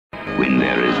When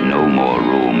there is no more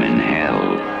room in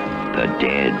hell, the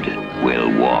dead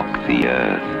will walk the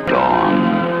earth.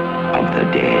 Dawn of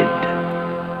the Dead.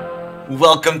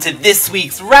 Welcome to this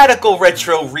week's Radical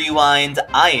Retro Rewind.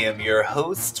 I am your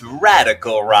host,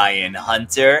 Radical Ryan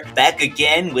Hunter. Back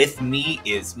again with me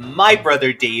is my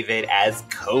brother David as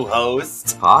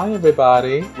co-host. Hi,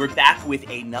 everybody. We're back with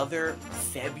another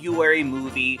February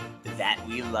movie that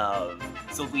we love.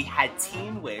 So we had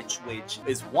Teen Witch, which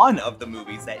is one of the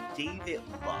movies that David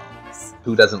loves.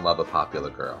 Who doesn't love a popular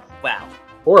girl? Wow.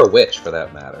 Or a witch, for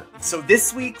that matter. So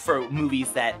this week for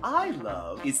movies that I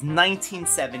love is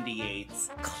 1978's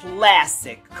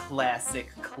classic,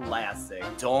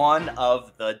 Dawn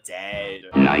of the Dead.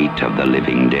 Night of the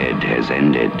Living Dead has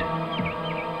ended.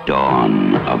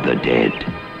 Dawn of the Dead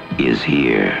is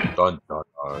here. Dun, dun,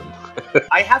 dun.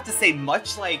 I have to say,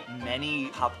 much like many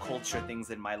pop culture things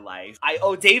in my life, I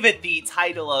owe David the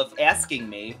title of asking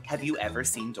me, have you ever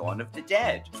seen Dawn of the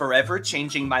Dead? Forever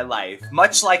changing my life.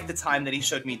 Much like the time that he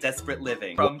showed me Desperate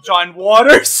Living from John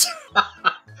Waters.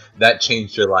 That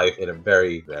changed your life in a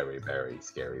very, very, very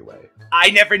scary way.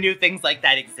 I never knew things like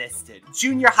that existed.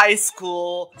 Junior high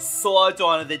school, saw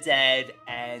Dawn of the Dead,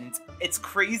 and it's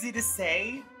crazy to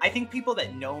say. I think people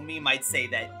that know me might say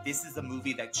that this is a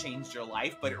movie that changed your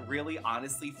life, but it really,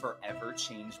 honestly, forever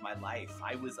changed my life.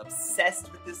 I was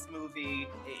obsessed with this movie.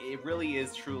 It really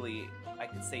is truly, I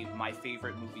could say, my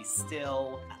favorite movie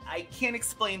still. I can't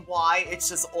explain why. It's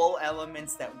just all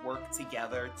elements that work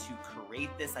together to create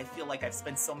this. I feel like I've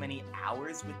spent so many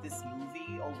hours with this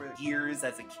movie over years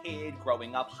as a kid,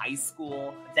 growing up, high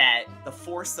school, that the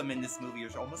foursome in this movie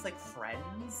are almost like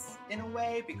friends in a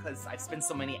way, because I've spent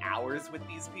so many hours with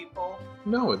these people.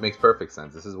 No, it makes perfect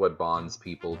sense. This is what bonds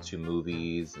people to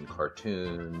movies and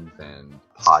cartoons and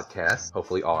podcasts,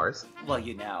 hopefully ours. Well,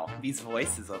 you know, these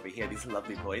voices over here, these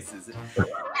lovely voices.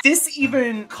 This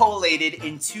even collated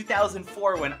in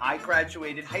 2004 when I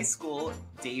graduated high school.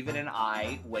 David and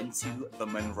I went to the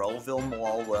Monroeville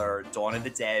Mall where Dawn of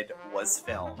the Dead was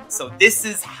filmed. So this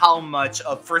is how much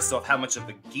of, first off, how much of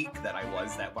a geek that I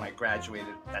was, that when I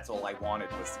graduated, that's all I wanted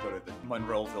was to go to the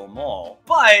Monroeville Mall.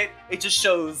 But it just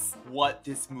shows what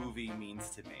this movie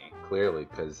means to me. Clearly,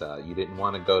 because you didn't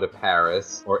want to go to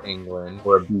Paris or England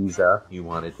or Ibiza. You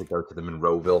wanted to go to the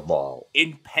Monroeville Mall.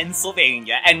 In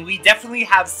Pennsylvania, and we definitely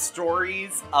have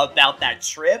stories about that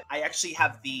trip. I actually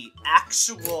have the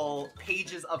actual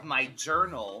pages of my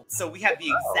journal. So we have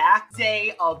the exact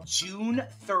day of June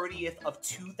 30th of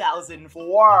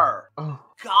 2004. Oh.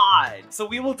 God. So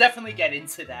we will definitely get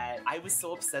into that. I was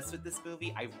so obsessed with this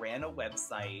movie. I ran a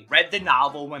website, read the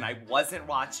novel when I wasn't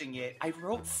watching it. I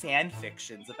wrote fan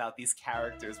fictions about these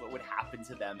characters, what would happen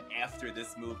to them after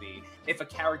this movie. If a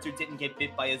character didn't get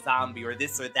bit by a zombie or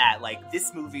this or that, like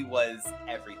this movie was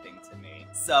everything to me.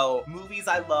 So movies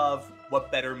I love,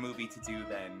 what better movie to do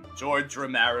than George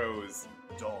Romero's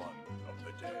Dawn of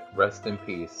the Dead. Rest in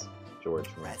peace, George.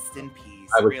 Rest in peace.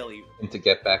 I was really. to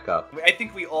get back up. I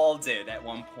think we all did at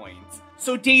one point.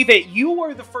 So David, you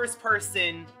were the first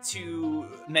person to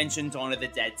mention Dawn of the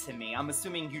Dead to me. I'm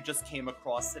assuming you just came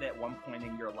across it at one point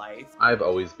in your life. I've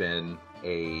always been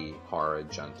a horror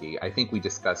junkie. I think we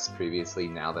discussed previously,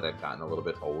 now that I've gotten a little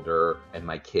bit older and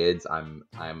my kids, I'm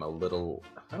a little,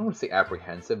 I don't want to say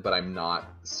apprehensive, but I'm not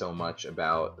so much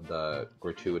about the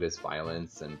gratuitous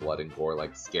violence and blood and gore,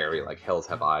 like scary, like Hills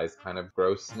Have Eyes kind of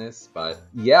grossness. But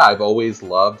yeah, I've always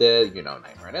loved it. You know,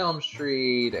 Nightmare on Elm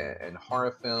Street and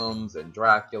horror films and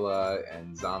Dracula,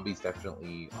 and zombies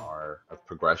definitely are a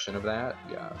progression of that.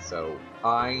 Yeah, so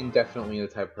I'm definitely the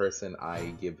type of person,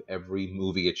 I give every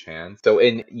movie a chance. So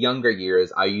in younger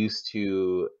years, I used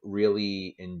to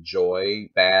really enjoy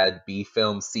bad B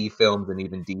films, C films, and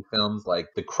even D films. Like,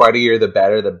 the cruddier, the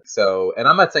better. And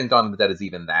I'm not saying Dawn of the Dead is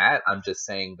even that. I'm just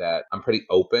saying that I'm pretty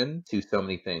open to so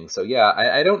many things. So yeah,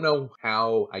 I don't know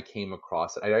how I came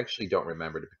across it. I actually don't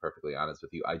remember, to be perfectly honest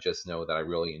with you. I just know that I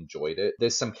really enjoyed it.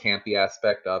 There's some campy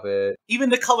aspect of it. Even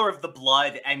the color of the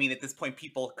blood, I mean, at this point,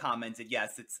 people commented,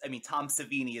 yes, Tom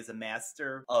Savini is a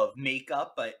master of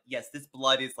makeup, but yes, this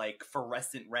blood is like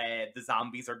fluorescent red, the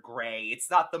zombies are gray. It's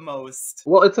not the most...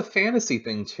 Well, it's a fantasy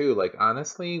thing too. Like,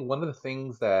 honestly, one of the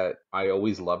things that I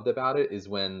always loved about it is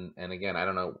when, and again, I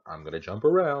don't know, I'm gonna jump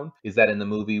around, is that in the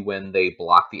movie when they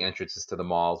block the entrances to the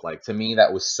malls, like, to me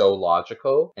that was so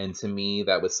logical, and to me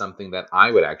that was something that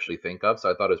I would actually think of, so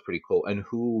I thought it was pretty cool. And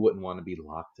who wouldn't want to be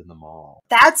locked in the mall?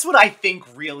 That's what I think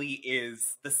really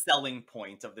is the selling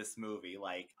point of this movie.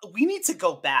 Like, we need to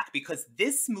go back because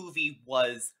this movie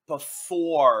was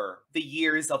before the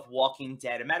years of Walking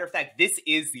Dead. As a matter of fact, this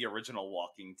is the original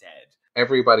Walking Dead.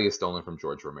 Everybody is stolen from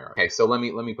George Romero. Okay, so let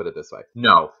me put it this way.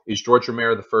 No, is George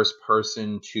Romero the first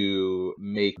person to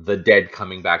make the dead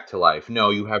coming back to life? No,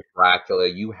 you have Dracula,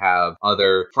 you have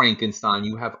other Frankenstein,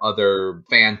 you have other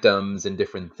phantoms and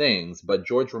different things, but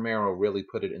George Romero really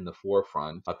put it in the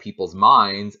forefront of people's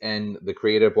minds, and the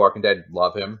creator of Walking Dead,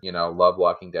 love him, love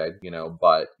Walking Dead,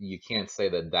 but you can't say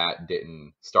that that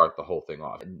didn't start the whole thing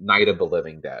off. Night of the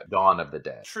Living Dead, Dawn of the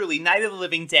Dead. Truly, Night of the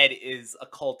Living Dead is a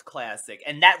cult classic,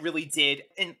 and that really did,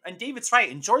 and David's right,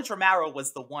 and George Romero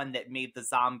was the one that made the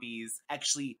zombies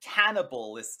actually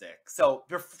cannibalistic. So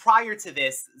prior to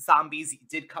this, zombies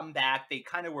did come back. They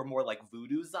kind of were more like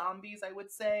voodoo zombies, I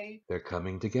would say. They're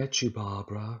coming to get you,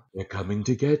 Barbara. They're coming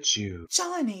to get you.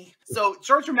 Johnny. So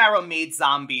George Romero made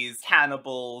zombies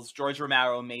cannibals. George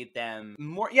Romero made them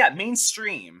more,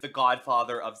 mainstream. The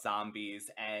godfather of zombies,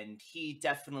 and he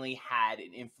definitely had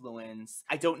an influence.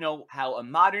 I don't know how a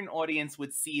modern audience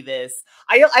would see this.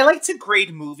 I like to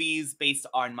grade movies based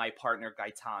on my partner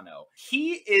Gaetano.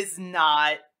 He is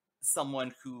not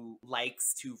someone who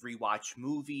likes to rewatch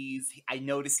movies. I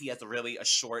notice he has a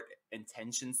short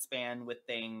attention span with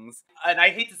things. And I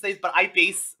hate to say this, but I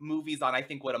base movies on, I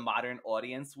think, what a modern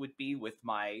audience would be with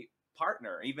my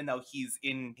partner. Even though he's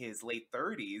in his late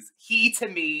 30s, he to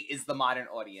me is the modern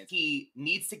audience. He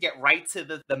needs to get right to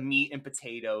the meat and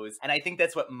potatoes, and I think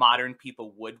that's what modern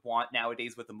people would want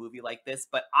nowadays with a movie like this.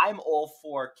 But I'm all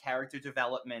for character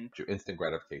development. Instant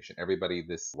gratification. Everybody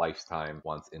this lifetime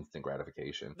wants instant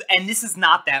gratification. And this is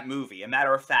not that movie. A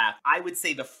matter of fact, I would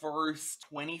say the first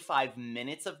 25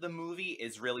 minutes of the movie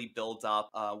is really built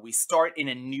up. We start in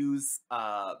a news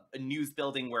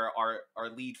building where our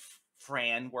lead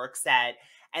Fran works at,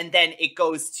 and then it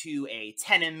goes to a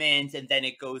tenement, and then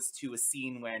it goes to a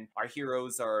scene when our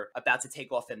heroes are about to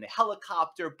take off in the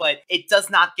helicopter, but it does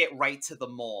not get right to the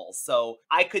mall. So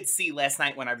I could see last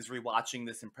night when I was rewatching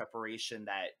this in preparation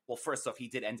that, well, first off, he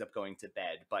did end up going to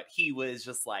bed, but he was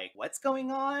just like, what's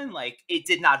going on? Like, it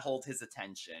did not hold his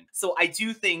attention. So I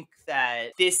do think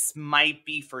that this might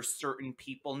be for certain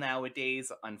people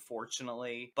nowadays,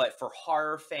 unfortunately, but for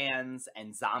horror fans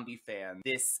and zombie fans,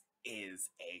 this is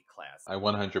a classic. I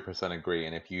 100% agree.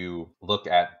 And if you look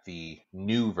at the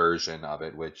new version of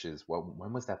it, which is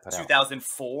when was that put out?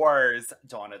 2004's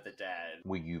Dawn of the Dead.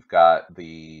 Where you've got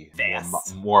the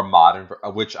Fast. more modern,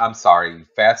 which I'm sorry,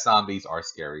 fast zombies are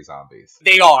scary zombies.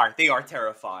 They are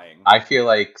terrifying. I feel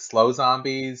like slow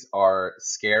zombies are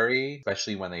scary,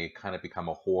 especially when they kind of become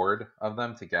a horde of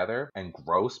them together, and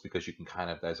gross because you can kind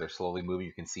of, as they're slowly moving,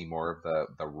 you can see more of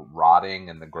the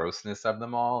rotting and the grossness of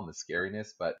them all and the scariness.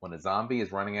 But when a zombie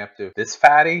is running after this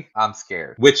fatty, I'm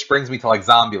scared. Which brings me to like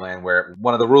Zombieland, where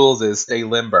one of the rules is stay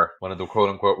limber. One of the quote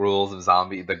unquote rules of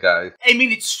zombie, the guy. I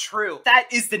mean, it's true. That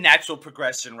is the natural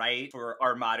progression, right? For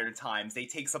our modern times. They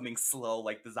take something slow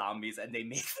like the zombies and they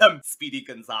make them Speedy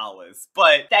Gonzales.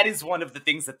 But that is one of the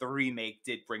things that the remake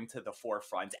did bring to the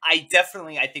forefront. I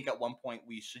think at one point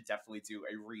we should definitely do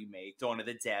a remake, Dawn of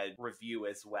the Dead review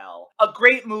as well. A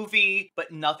great movie,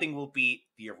 but nothing will beat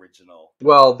the original.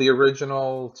 Well, the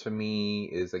original to me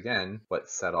is again what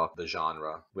set off the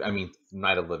genre. I mean,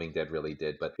 Night of the Living Dead really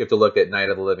did, but you have to look at Night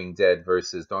of the Living Dead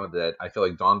versus Dawn of the Dead. I feel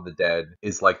like Dawn of the Dead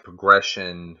is like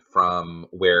progression from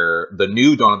where the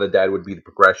new Dawn of the Dead would be the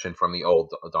progression from the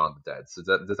old Dawn of the Dead. So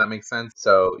does that make sense?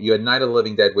 So you had Night of the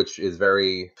Living Dead, which is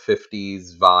very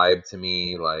 50s vibe to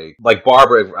me, like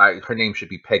Barbara. Her name should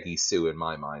be Peggy Sue in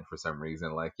my mind for some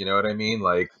reason. Like, you know what I mean?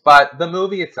 Like, but the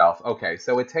movie itself, okay,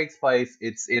 so it takes place.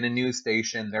 It's in a news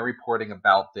station. They're reporting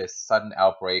about this sudden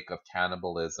outbreak of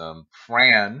cannibalism.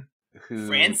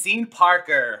 Francine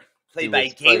Parker, played by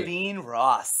Gayleen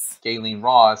Ross. Gayleen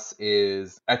Ross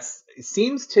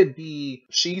seems to be,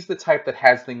 she's the type that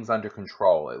has things under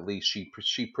control. At least she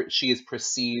is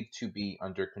perceived to be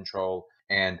under control.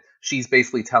 And she's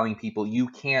basically telling people you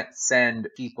can't send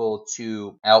people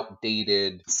to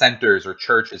outdated centers or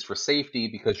churches for safety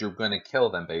because you're going to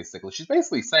kill them, basically. She's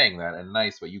basically saying that in a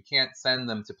nice way. You can't send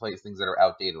them to things that are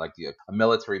outdated, like a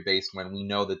military base, when we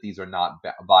know that these are not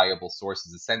viable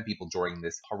sources to send people during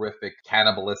this horrific,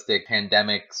 cannibalistic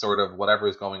pandemic, sort of whatever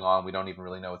is going on. We don't even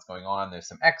really know what's going on. There's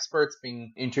some experts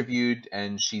being interviewed,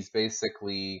 and she's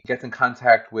basically gets in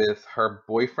contact with her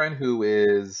boyfriend, who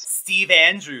is Steve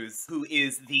Andrews, who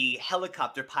is the the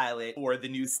helicopter pilot for the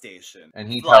news station. And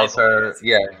he tells Flyboy, her, that's his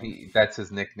yeah, name. that's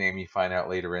his nickname. You find out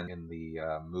later in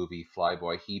the movie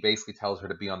Flyboy. He basically tells her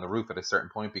to be on the roof at a certain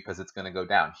point because it's going to go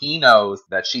down. He knows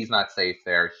that she's not safe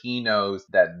there. He knows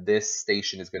that this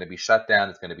station is going to be shut down.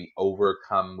 It's going to be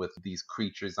overcome with these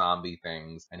creature zombie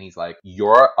things. And he's like,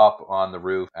 you're up on the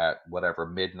roof at whatever,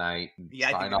 midnight. Yeah,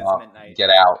 I Sign think it is off, midnight. get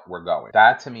out, we're going.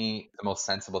 That to me, the most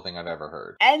sensible thing I've ever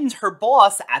heard. And her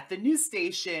boss at the news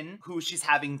station, who she's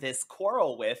having this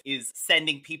quarrel with, is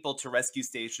sending people to rescue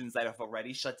stations that have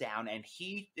already shut down, and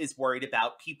he is worried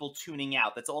about people tuning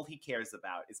out. That's all he cares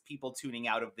about, is people tuning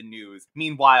out of the news.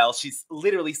 Meanwhile, she's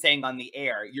literally saying on the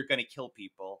air, you're gonna kill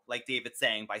people, like David's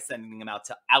saying, by sending them out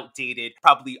to outdated,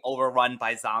 probably overrun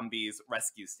by zombies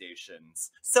rescue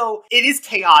stations. So it is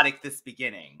chaotic, this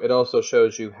beginning. It also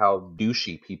shows you how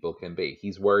douchey people can be.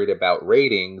 He's worried about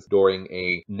ratings during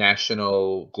a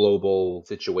national, global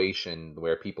situation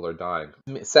where people are dying.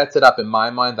 It sets it up in my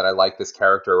mind that I like this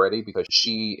character already because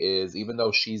she is, even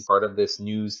though she's part of this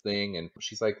news thing, and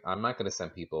she's like, I'm not going to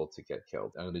send people to get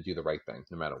killed. I'm going to do the right thing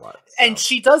no matter what. So. And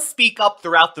she does speak up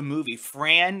throughout the movie.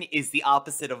 Fran is the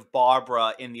opposite of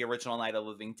Barbara in the original Night of the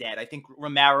Living Dead. I think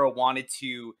Romero wanted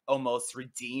to almost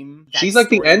redeem that She's like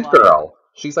the end storyline. girl.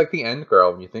 She's like the end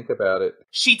girl when you think about it.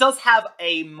 She does have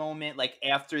a moment, like,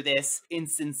 after this,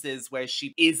 instances where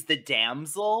she is the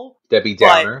damsel. Debbie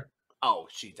Downer. Oh,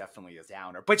 she definitely is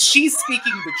downer. But she's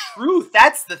speaking the truth.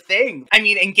 That's the thing. I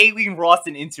mean, and Gayleen Ross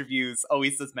in interviews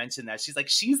always does mention that. She's like,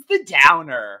 she's the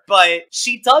downer. But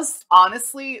she does,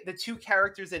 honestly, the two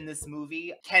characters in this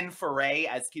movie, Ken Foray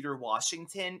as Peter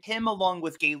Washington, him along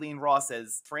with Gayleen Ross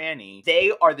as Franny,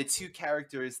 they are the two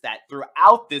characters that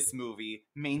throughout this movie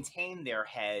maintain their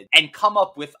head and come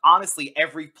up with, honestly,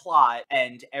 every plot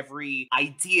and every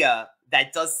idea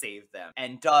that does save them,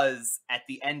 and does, at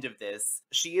the end of this,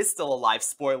 she is still alive,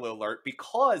 spoiler alert,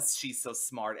 because she's so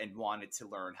smart and wanted to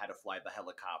learn how to fly the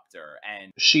helicopter.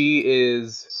 And she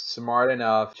is smart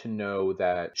enough to know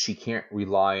that she can't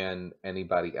rely on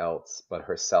anybody else but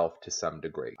herself to some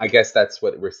degree. I guess that's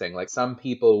what we're saying. Like, some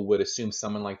people would assume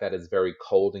someone like that is very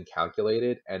cold and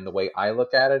calculated, and the way I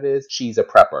look at it is, she's a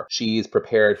prepper. She's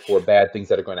prepared for bad things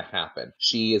that are going to happen.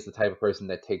 She is the type of person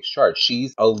that takes charge.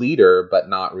 She's a leader, but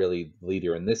not really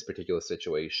leader in this particular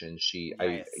situation.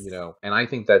 Yes. And I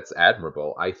think that's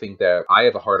admirable. I think that I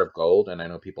have a heart of gold, and I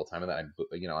know people tell me that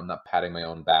I'm not patting my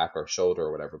own back or shoulder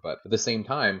or whatever, but at the same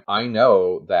time, I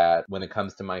know that when it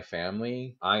comes to my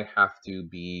family, I have to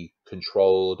be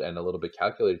controlled and a little bit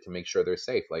calculated to make sure they're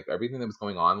safe. Like, everything that was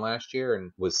going on last year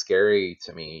and was scary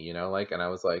to me, and I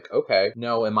was like, okay,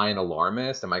 no, am I an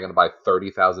alarmist? Am I going to buy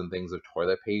 30,000 things of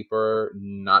toilet paper?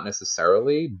 Not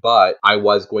necessarily, but I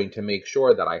was going to make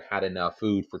sure that I had enough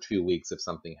food for 2 weeks if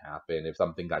something happened, if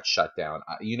something got shut down.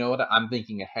 You know what? I'm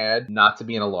thinking ahead, not to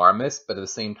be an alarmist, but at the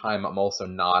same time, I'm also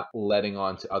not letting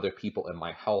on to other people in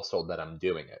my household that I'm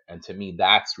doing it. And to me,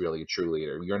 that's really a true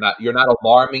leader. You're not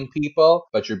alarming people,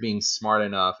 but you're being smart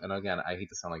enough. And again, I hate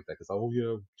to sound like that because, oh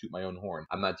yeah, toot my own horn.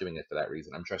 I'm not doing it for that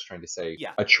reason. I'm just trying to say,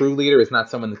 a true leader is not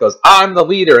someone that goes, I'm the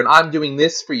leader and I'm doing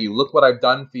this for you. Look what I've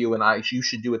done for you, and you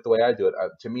should do it the way I do it.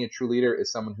 To me, a true leader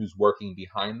is someone who's working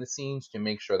behind the scenes to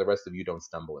make sure the rest of you don't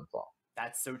stumble and fall.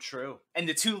 That's so true. And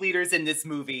the two leaders in this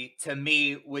movie, to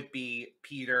me, would be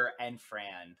Peter and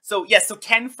Fran. So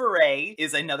Ken Foray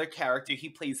is another character. He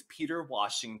plays Peter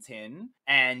Washington.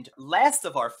 And last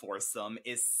of our foursome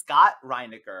is Scott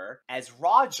Reiniger as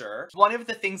Roger. One of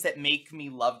the things that make me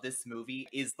love this movie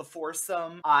is the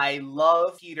foursome. I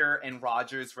love Peter and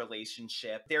Roger's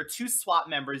relationship. They're two SWAT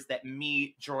members that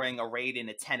meet during a raid in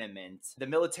a tenement. The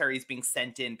military is being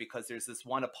sent in because there's this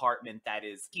one apartment that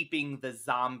is keeping the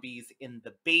zombies in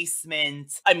the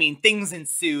basement. I mean, things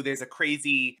ensue. There's a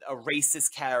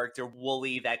racist character,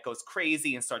 Wooly, that goes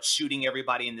crazy and starts shooting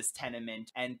everybody in this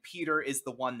tenement. And Peter is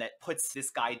the one that puts this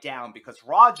guy down because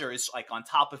Roger is like on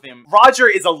top of him. Roger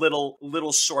is a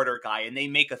little shorter guy, and they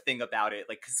make a thing about it.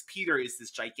 Like, because Peter is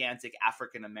this gigantic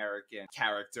African-American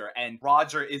character, and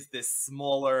Roger is this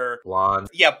smaller... Blonde.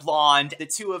 Yeah, blonde. The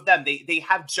two of them, they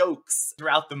have jokes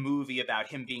throughout the movie about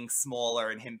him being smaller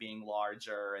and him being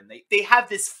larger. And they have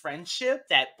this friendship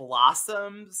that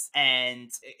blossoms, and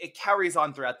it carries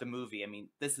on throughout the movie. I mean,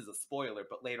 this is a spoiler,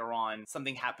 but later on,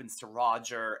 something happens to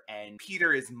Roger, and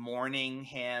Peter is mourning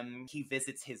him. He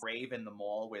visits his grave in the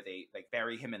mall where they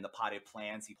bury him in the potted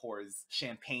plants. He pours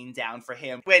champagne down for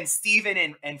him. When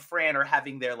Steven and Fran are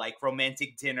having their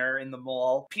romantic dinner in the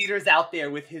mall, Peter's out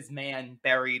there with his man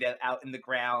buried out in the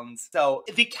ground. So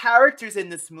the characters in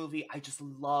this movie, I just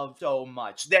love so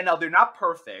much. They're not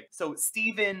perfect. So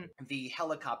Steven, the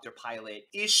helicopter pilot,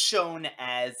 is shown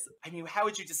as, I mean, how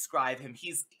would you describe him?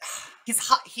 He's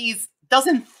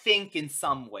doesn't think in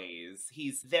some ways.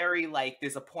 He's very like,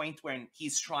 there's a point when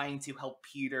he's trying to help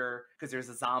Peter because there's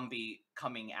a zombie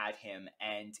coming at him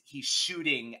and he's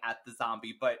shooting at the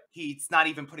zombie, but he's not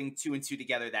even putting two and two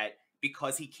together that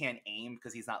because he can't aim,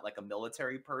 because he's not like a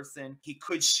military person, he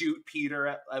could shoot Peter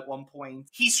at one point.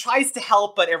 He tries to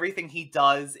help, but everything he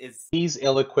does is... He's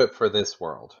ill-equipped for this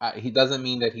world. He doesn't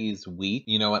mean that he's weak.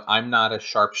 You know what? I'm not a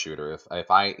sharpshooter.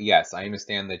 Yes, I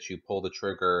understand that you pull the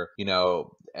trigger, you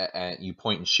know, and you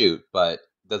point and shoot, but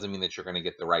doesn't mean that you're going to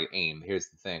get the right aim. Here's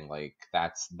the thing, like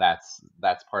that's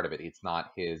part of it. It's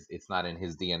not in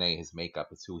his DNA, his makeup.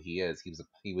 It's who he is.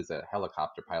 He was a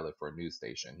helicopter pilot for a news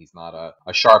station. He's not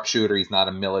a sharpshooter. He's not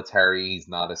a military. He's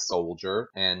not a soldier.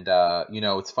 And you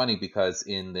know, it's funny because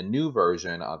in the new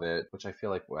version of it, which I feel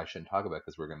like I shouldn't talk about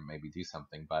because we're going to maybe do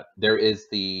something, but there is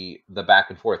the back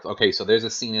and forth. Okay, so there's a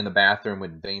scene in the bathroom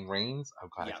with Vane Rains. Oh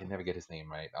God, yeah. I can never get his name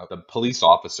right. The police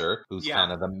officer who's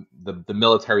kind of the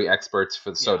military experts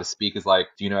for so to speak, is like,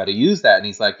 do you know how to use that? And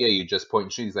he's like, yeah, you just point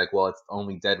and shoot. He's like, well, it's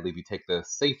only deadly if you take the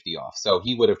safety off. So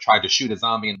he would have tried to shoot a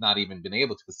zombie and not even been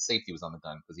able to because the safety was on the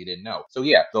gun because he didn't know. So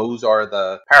yeah, those are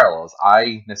the parallels.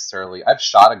 I've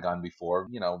shot a gun before,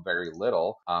 you know, very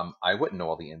little. I wouldn't know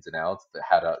all the ins and outs,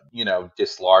 how to, you know,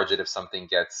 dislodge it if something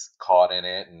gets caught in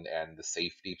it and the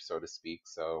safety, so to speak.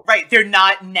 So right, they're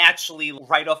not naturally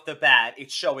right off the bat.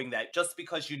 It's showing that just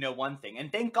because you know one thing,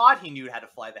 and thank God he knew how to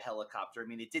fly the helicopter. I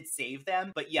mean, it did save them.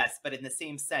 But yes, but in the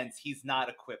same sense, he's not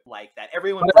equipped like that.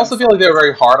 Everyone. But I also feel like they're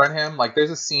very hard on him. Like, there's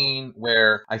a scene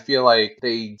where I feel like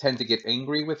they tend to get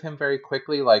angry with him very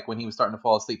quickly. Like, when he was starting to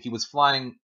fall asleep, he was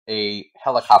flying a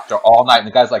helicopter all night, and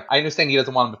the guy's like, I understand he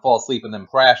doesn't want him to fall asleep and then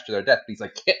crash to their death, but he's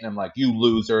like hitting him like, you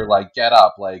loser, like, get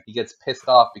up. Like, he gets pissed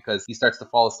off because he starts to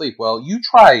fall asleep. Well, you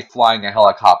try flying a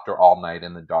helicopter all night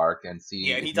in the dark and see.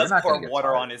 Yeah, and he does pour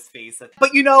water on his face.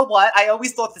 But you know what? I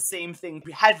always thought the same thing.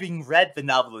 Having read the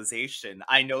novelization,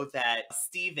 I know that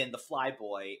Steven, the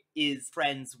flyboy, is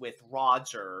friends with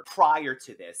Roger prior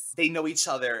to this. They know each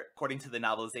other, according to the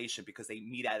novelization, because they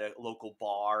meet at a local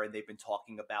bar and they've been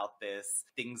talking about this,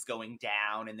 things going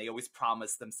down, and they always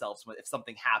promised themselves if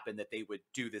something happened that they would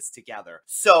do this together.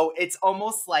 So it's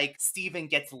almost like Steven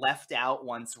gets left out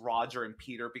once Roger and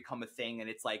Peter become a thing, and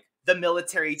it's like the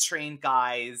military trained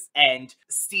guys and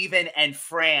Steven and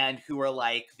Fran, who are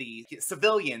like the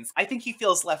civilians. I think he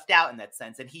feels left out in that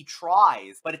sense, and he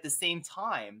tries, but at the same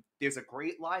time, there's a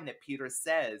great line that Peter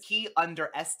says. He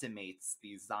underestimates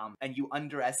these zombies, and you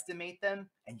underestimate them,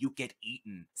 and you get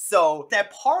eaten. So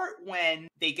that part when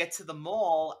they get to the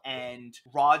mall and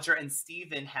Roger and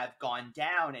Steven have gone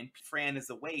down and Fran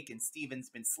is awake and Steven's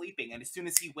been sleeping, and as soon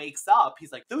as he wakes up,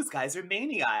 he's like, those guys are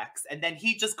maniacs. And then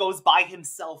he just goes by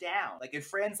himself down. Like, and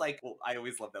Fran's like, well, I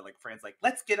always love that. Like, Fran's like,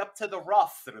 let's get up to the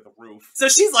roof. So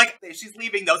she's like, she's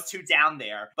leaving those two down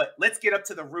there, but let's get up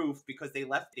to the roof because they've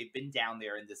been down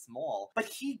there in this mall. But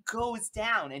he goes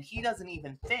down and he doesn't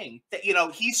even think that, you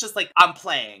know, he's just like, I'm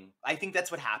playing. I think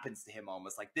that's what happens to him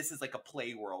almost. Like, this is like a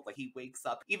play world. Like, he wakes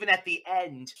up. Even at the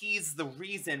end, he's the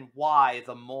reason why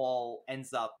the mall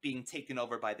ends up being taken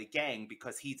over by the gang,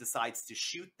 because he decides to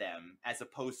shoot them as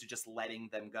opposed to just letting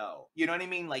them go. You know what I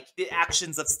mean? Like, the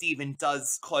actions of Steven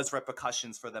does cause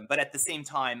repercussions for them, but at the same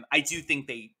time, I do think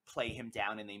they play him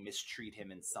down and they mistreat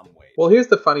him in some way. Well, here's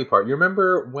the funny part. You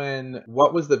remember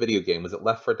what was the video game? Was it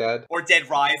Left 4 Dead? Or Dead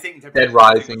Rising? Dead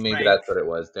Rising, maybe that's what it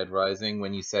was. Dead Rising,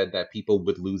 when you said that people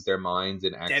would lose their minds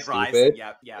and act Dead stupid. Rising,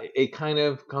 yeah. It kind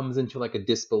of comes into like a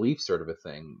disbelief sort of a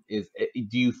thing.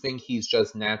 Do you think he's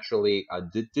just naturally a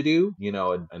do-do-do, you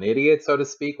know, an idiot, so to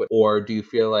speak? Or do you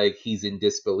feel like he's in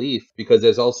disbelief? Because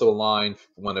there's also a line,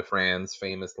 one of Fran's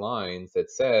famous lines, that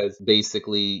says,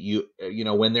 basically, you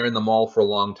know, when they're in the mall for a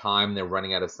long time, they're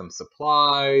running out of some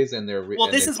supplies, and they're...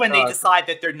 Well, this is when they decide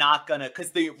that they're not gonna,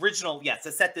 because the original,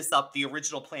 to set this up, the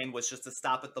original plan was just to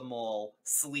stop at the mall,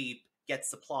 sleep, get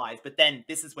supplies, but then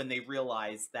this is when they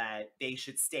realize that they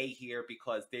should stay here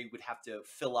because they would have to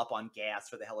fill up on gas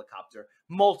for the helicopter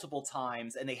multiple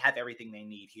times, and they have everything they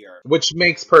need here. Which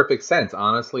makes perfect sense.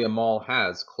 Honestly, a mall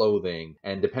has clothing,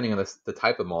 and depending on the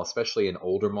type of mall, especially an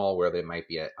older mall where there might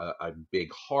be a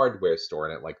big hardware store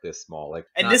in it, like this mall.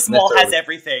 And this mall has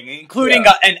everything, including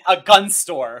a gun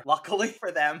store, luckily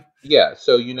for them. Yeah,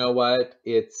 so you know what?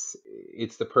 It's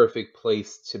the perfect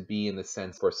place to be in the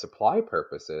sense for supply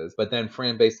purposes. But then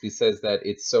Fran basically says that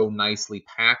it's so nicely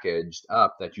packaged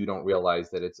up that you don't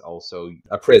realize that it's also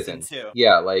a prison too.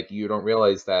 Yeah, like you don't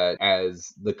realize that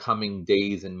as the coming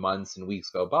days and months and weeks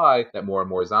go by, that more and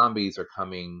more zombies are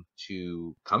coming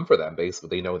to come for them. Basically,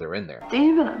 they know they're in there.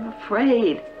 Steven, I'm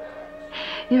afraid.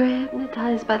 You're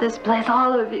hypnotized by this place,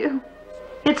 all of you.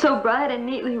 It's so bright and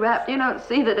neatly wrapped, you don't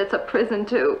see that it's a prison,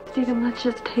 too. Stephen, let's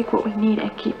just take what we need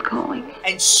and keep going.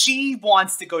 And she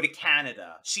wants to go to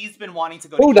Canada. She's been wanting to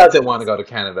go Who to Canada. doesn't want to go to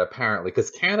Canada, apparently? Because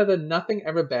Canada, nothing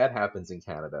ever bad happens in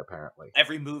Canada, apparently.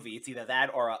 Every movie, it's either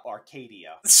that or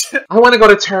Arcadia. I want to go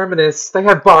to Terminus. They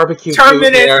have barbecue food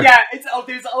Terminus, there. yeah.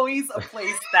 There's always a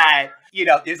place that,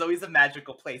 there's always a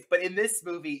magical place. But in this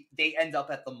movie, they end up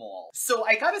at the mall. So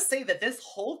I gotta say that this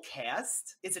whole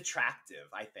cast is attractive,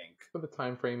 I think. For the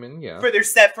time framing, yeah. For the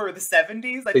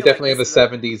 70s? They definitely have a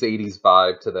 70s, 80s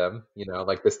vibe to them.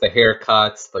 Like this, the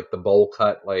haircuts, like the bowl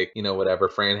cut, like, whatever.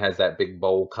 Fran has that big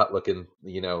bowl cut looking,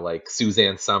 like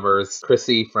Suzanne Summers.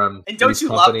 Chrissy from And don't Three's you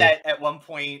Company. love that at one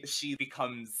point she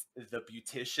becomes the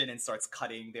beautician and starts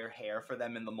cutting their hair for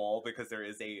them in the mall because there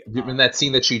is a... in that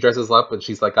scene that she dresses up and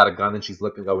she's like got a gun and she's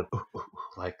looking, going, ooh, ooh, ooh,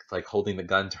 like holding the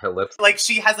gun to her lips. Like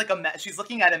she has like she's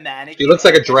looking at a mannequin. She looks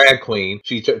like a drag queen.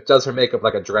 She does her makeup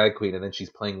like a drag queen, and then she's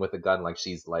playing with a gun like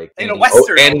she's like in a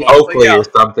Western Annie almost, Oakley or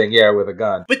something, yeah, with a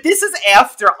gun. But this is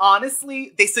after,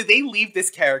 honestly, they leave this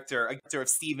character after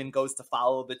Steven goes to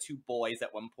follow the two boys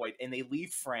at one point, and they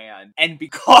leave Fran, and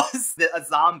because a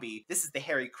zombie, this is the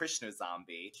Hare Krishna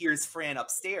zombie, hears Fran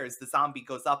upstairs, the zombie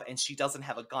goes up and she doesn't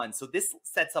have a gun. So this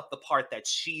sets up the part that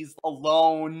she's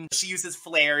alone. She uses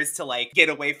flares to like get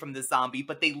away from the zombie,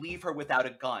 but they leave her without a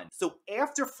gun. So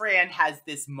after Fran has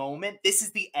this moment, this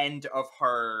is the end of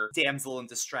her damsel in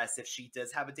distress. If she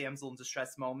does have a damsel in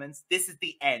distress moments, this is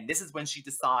the end. This is when she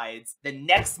decides the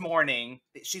next morning.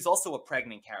 She's also a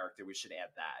pregnant character. We should add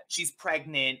that. She's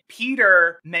pregnant.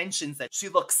 Peter mentions that she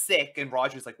looks sick, and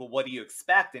Roger's like, well, what do you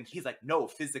expect? And he's like, no,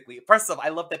 physically. First off, I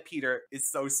love that Peter is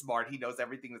so smart. He knows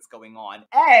everything that's going on.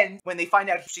 And when they find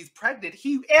out she's pregnant,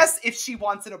 he asks if she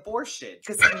wants an abortion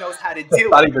because he knows how to do it.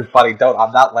 Not even funny.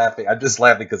 I'm not laughing. I'm just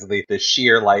laughing because of the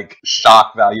sheer like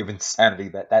shock value of insanity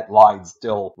that line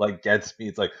still like gets me.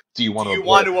 It's like, do you want to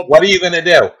abort? What are you gonna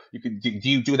do? Do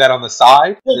you do that on the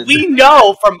side? Well, we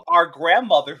know from our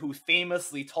grandmother who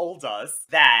famously told us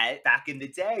that back in the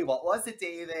day, what was it,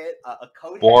 David? A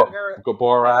coat hanger,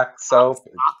 borax soap,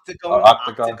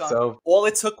 octagon soap. All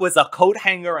it took was a coat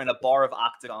hanger and a bar of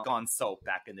octagon soap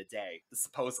back in the day.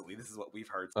 Supposedly, this is what we've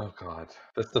heard. Oh God,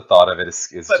 just the thought of it is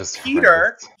but just. Peter,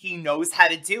 horrendous. He knows how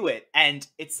to do it, and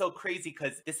it's so crazy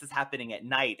because this is happening at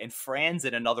night, and Fran's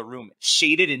in another room,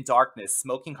 shaded in darkness,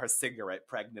 smoking her cigarette,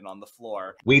 pregnant on the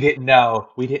floor. We didn't know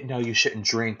you shouldn't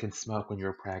drink and smoke when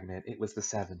you're pregnant. It was the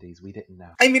 70s. We didn't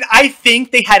know. I mean, I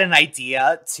think they had an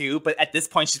idea too, but at this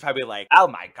point, she's probably like, oh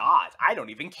my God, I don't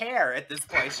even care. At this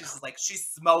point, she's just like, she's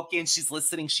smoking, she's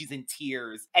listening, she's in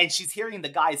tears, and she's hearing the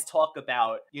guys talk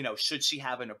about, should she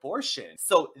have an abortion?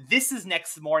 So this is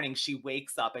next morning, she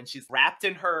wakes up and she's wrapped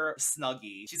in her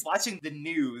Snuggie. She's watching the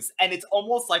news, and it's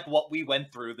almost like what we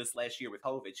went through this last year with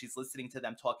COVID. She's listening to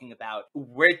them talking about,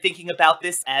 we're thinking about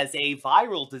this as a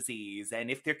viral disease, and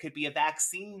if there could be a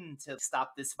vaccine to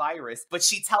stop this virus. But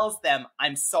she tells them,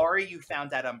 I'm sorry you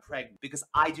found out I'm pregnant, because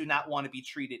I do not want to be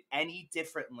treated any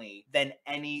differently than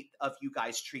any of you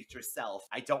guys treat yourself.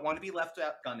 I don't want to be left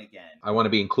without a gun again. I want to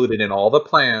be included in all the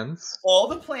plans. All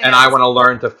the plans. And I want to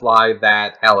learn to fly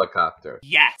that helicopter.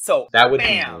 Yeah. So that would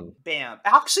bam.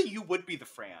 Actually, you would be the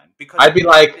Fran, because I'd be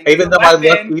like, even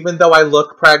though I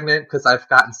look pregnant because I've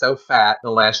gotten so fat in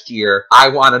the last year, I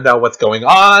want to know what's going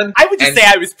on. I would just say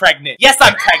I was pregnant. Yes,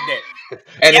 I'm pregnant.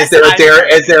 And yes,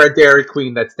 is there a Dairy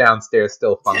Queen that's downstairs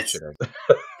still functioning?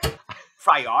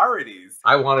 Priorities.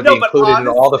 I want to be included in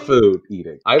all the food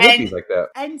eating. I would be like that.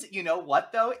 And you know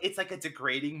what, though? It's like a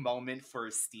degrading moment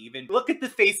for Steven. Look at the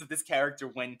face of this character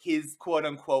when his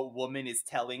quote-unquote woman is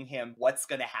telling him what's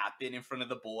going to happen in front of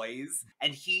the boys,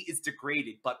 and he is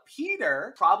degraded. But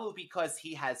Peter, probably because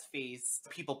he has faced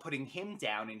people putting him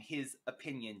down and his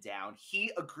opinion down,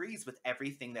 he agrees with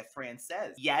everything that Fran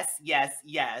says. Yes, yes,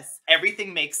 yes.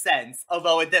 Everything makes sense.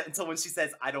 Although until when she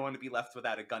says, I don't want to be left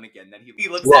without a gun again, then he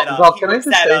looks at us. Can I just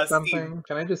say something?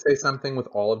 Can I just say something with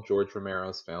all of George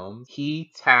Romero's films?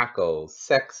 He tackles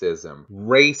sexism,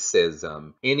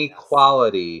 racism,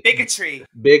 inequality, bigotry,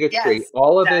 yes,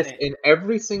 all of this in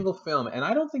every single film. And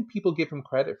I don't think people give him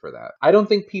credit for that. I don't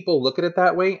think people look at it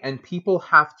that way. And people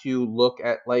have to look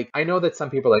at, like, I know that some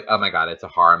people are like, oh my God, it's a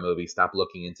horror movie. Stop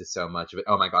looking into so much of it.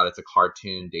 Oh my God, it's a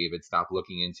cartoon, David. Stop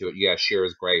looking into it. Yeah, Cher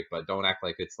is great, but don't act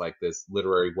like it's like this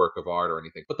literary work of art or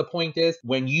anything. But the point is,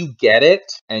 when you get it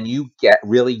and you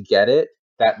really get it,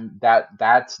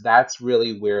 that's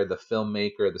really where the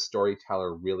filmmaker, the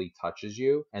storyteller really touches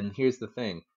you. And here's the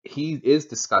thing. he is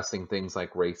discussing things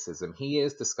like racism. He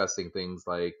is discussing things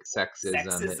like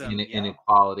sexism and Yeah.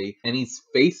 inequality, and he's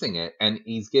facing it, and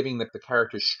he's giving the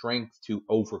character strength to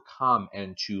overcome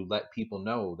and to let people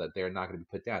know that they're not going to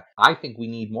be put down. I think we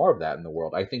need more of that in the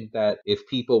world. I think that if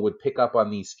people would pick up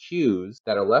on these cues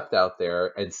that are left out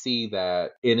there and see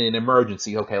that in an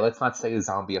emergency, okay, let's not say a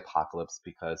zombie apocalypse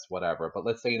because whatever, but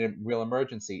let's say in a real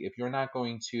emergency, if you're not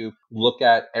going to look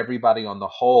at everybody on the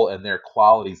whole and their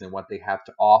qualities and what they have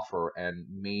to offer and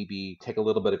maybe take a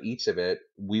little bit of each of it,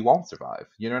 we won't survive.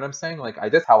 You know what I'm saying? Like,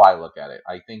 that's how I look at it.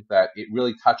 I think that it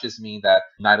really touches me that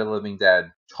Night of the Living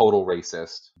Dead, total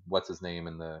racist. What's his name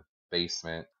in the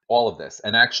basement? All of this.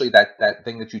 And actually that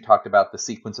thing that you talked about, the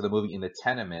sequence of the movie in the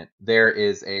tenement, there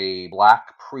is a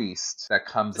black priest that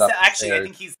comes up. Actually, I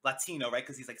think he's Latino, right?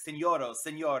 Because he's like, Senoro.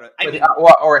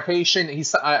 Or Haitian.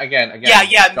 He's again.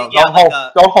 Yeah.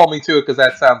 Don't hold me to it because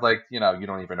that sounds like, you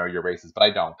don't even know you're racist, but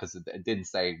I don't, because it didn't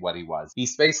say what he was.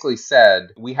 He's basically said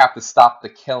we have to stop the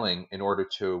killing in order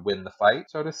to win the fight,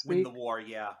 so to speak. Win the war,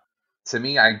 yeah. To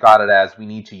me, I got it as we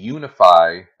need to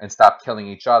unify and stop killing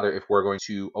each other if we're going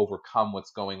to overcome what's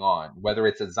going on. Whether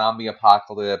it's a zombie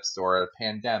apocalypse or a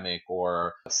pandemic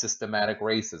or a systematic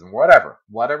racism,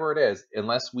 whatever it is,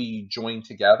 unless we join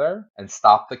together and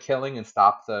stop the killing and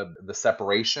stop the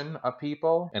separation of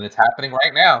people. And it's happening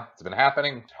right now. It's been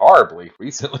happening horribly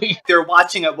recently. They're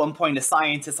watching at one point a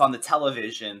scientist on the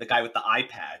television, the guy with the eye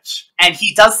patch. And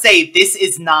he does say this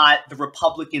is not the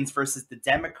Republicans versus the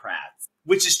Democrats.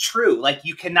 Which is true. Like,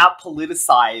 you cannot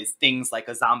politicize things like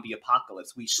a zombie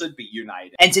apocalypse. We should be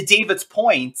united. And to David's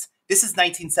point, this is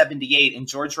 1978, and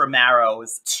George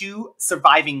Romero's two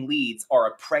surviving leads are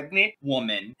a pregnant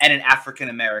woman and an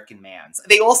African-American man.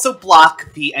 They also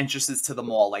block the entrances to the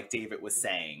mall, like David was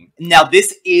saying. Now,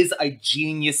 this is a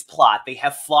genius plot. They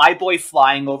have Flyboy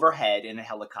flying overhead in a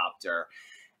helicopter,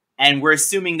 and we're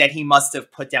assuming that he must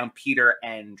have put down Peter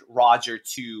and Roger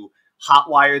to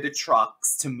hotwire the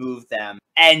trucks to move them.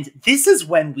 And this is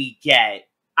when we get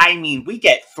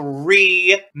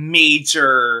three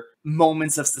major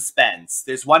moments of suspense.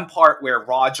 There's one part where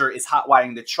Roger is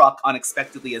hotwiring the truck.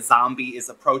 Unexpectedly, a zombie is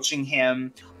approaching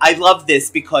him. I love this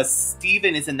because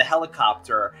Steven is in the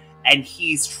helicopter and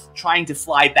he's trying to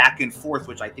fly back and forth,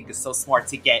 which I think is so smart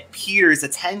to get Peter's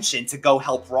attention to go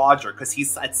help Roger, because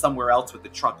he's at somewhere else with the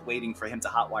truck waiting for him to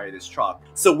hotwire this truck.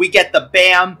 So we get the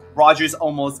bam, Roger's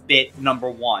almost bit number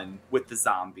one with the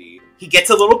zombie. He gets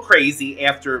a little crazy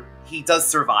after he does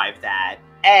survive that,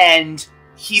 and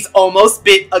he's almost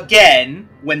bit again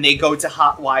when they go to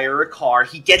hotwire a car.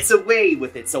 He gets away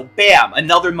with it, so bam,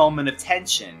 another moment of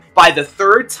tension. By the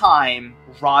third time,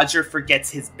 Roger forgets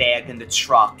his bag in the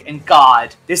truck, and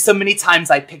God, there's so many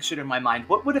times I pictured in my mind,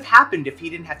 what would have happened if he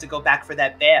didn't have to go back for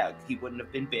that bag? He wouldn't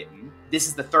have been bitten. This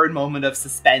is the third moment of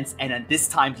suspense, and this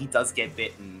time he does get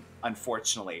bitten,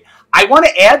 unfortunately. I want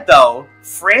to add, though,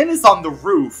 Fran is on the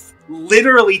roof,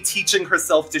 literally teaching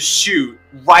herself to shoot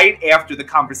right after the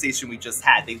conversation we just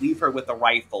had. They leave her with a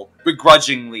rifle,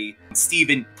 begrudgingly.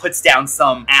 Steven puts down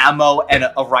some ammo and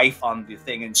a rifle on the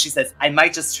thing, and she says, I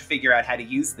might just figure out how to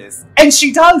use this. And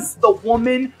she does! The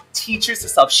woman teaches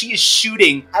herself. She is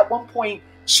shooting. At one point,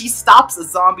 she stops a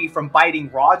zombie from biting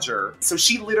Roger. So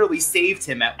she literally saved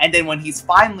him. And then when he's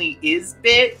finally is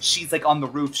bit, she's like on the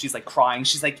roof. She's like crying.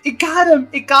 She's like, it got him.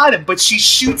 It got him. But she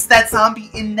shoots that zombie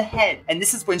in the head. And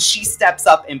this is when she steps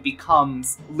up and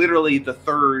becomes literally the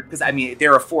third. Because, I mean,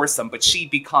 they're a foursome. But she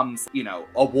becomes,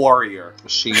 a warrior.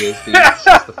 She's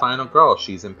the final girl.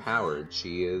 She's empowered.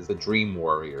 She is the dream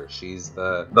warrior. She's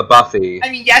the Buffy. I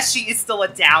mean, yes, she is still a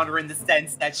downer in the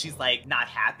sense that she's, like, not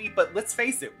happy. But let's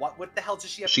face it. What the hell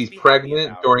does she have She's to be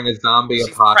pregnant during a zombie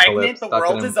apocalypse. The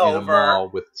world is over. In a mall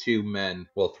with two men.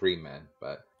 Well, three men,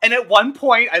 but... And at one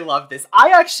point, I love this.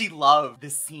 I actually love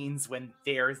the scenes when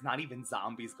there's not even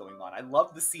zombies going on. I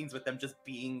love the scenes with them just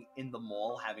being in the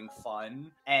mall, having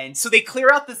fun. And so they clear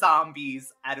out the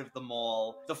zombies out of the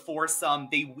mall. The foursome,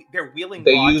 they're wheeling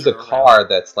They Roger use a car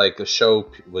that's like a show,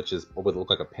 which would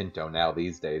look like a Pinto now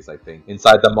these days, I think.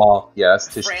 Inside the mall, yes,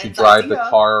 to drive the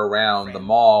car around the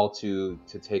mall to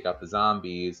take out the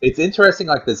zombies. It's interesting,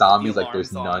 like the zombies, like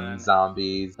there's nun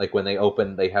zombies. Like when they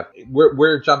open, they have...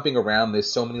 We're jumping around.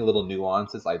 There's so many little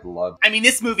nuances I'd love. I mean,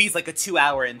 this movie is like a 2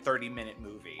 hour and 30-minute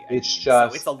movie. It's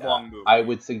a long movie. I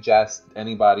would suggest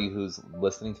anybody who's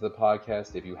listening to the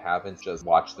podcast, if you haven't, just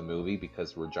watch the movie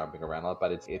because we're jumping around a lot.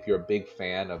 But if you're a big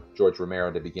fan of George Romero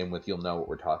to begin with, you'll know what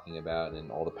we're talking about and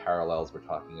all the parallels we're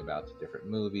talking about to different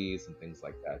movies and things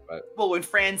like that. But when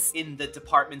Fran's in the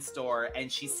department store and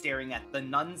she's staring at the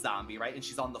nun zombie, right, and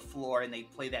she's on the floor and they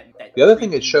play that. The other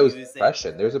thing, it shows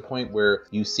expression. There's a point where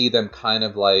you see them kind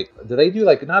of like, do they do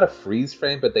like not a freeze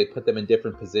frame, but they put them in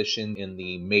different position in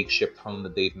the makeshift home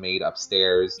that they've made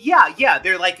upstairs. Yeah,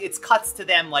 they're like, it's cuts to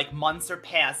them like months are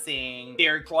passing,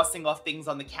 they're crossing off things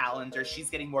on the calendar, she's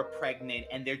getting more pregnant,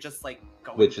 and they're just like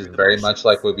going Which through is the very motions. much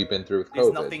like what we've been through with There's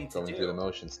COVID. nothing to Going do. through the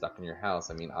motions, stuck in your house.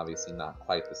 I mean, obviously not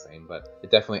quite the same, but it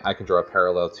definitely, I can draw a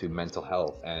parallel to mental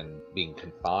health and being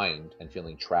confined and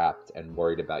feeling trapped and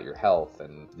worried about your health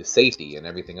and the safety and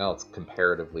everything else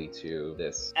comparatively to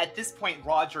this. At this point,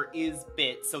 Roger is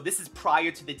bit, so this is prior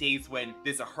to the days when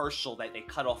there's a Herschel that they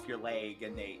cut off your leg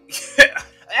and they...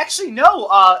 Actually, no,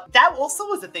 that also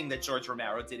was a thing that George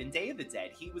Romero did in Day of the Dead.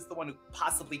 He was the one who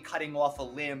possibly cutting off a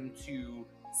limb to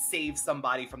save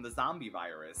somebody from the zombie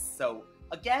virus. So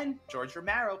again, George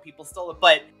Romero, people stole it.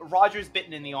 But Roger's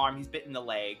bitten in the arm, he's bitten in the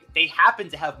leg. They happen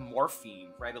to have morphine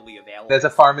readily available. There's a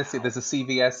pharmacy, there's a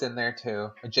CVS in there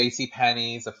too. A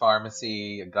JCPenney's, a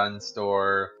pharmacy, a gun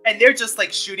store. And they're just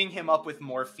like shooting him up with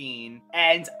morphine.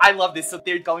 And I love this. So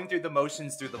they're going through the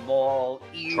motions through the mall,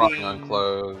 eating, trying on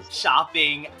clothes,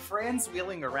 shopping. Fran's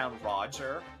wheeling around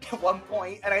Roger at one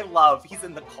point, and I love, he's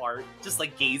in the cart, just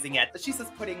like gazing at, she's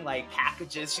just putting like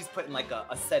packages, she's putting like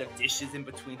a set of dishes in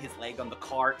between his leg on the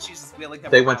cart, she's just wheeling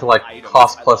him They around went to with like items.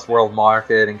 Cost I Plus love it. World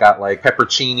Market and got like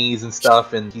pepperoncinis and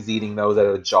stuff, and he's eating those out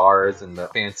of the jars and the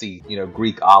fancy, you know,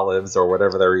 Greek olives or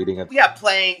whatever they're eating. Yeah,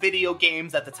 playing video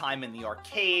games at the time in the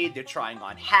arcade, they're trying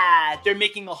on hats, they're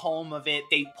making a home of it,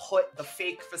 they put the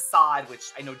fake facade,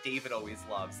 which I know David always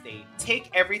loves, they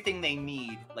take everything they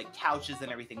need, like couches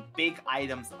and everything, big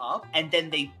items up, and then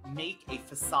they make a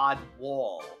facade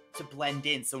wall to blend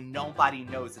in so nobody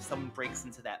knows if someone breaks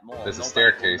into that mall. There's a nobody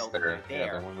staircase will know that there. they're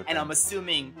Yeah, the one with and the- I'm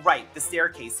assuming, right, the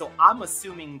staircase. So I'm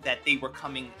assuming that they were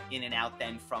coming in and out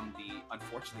then from the,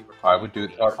 unfortunately, I would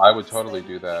totally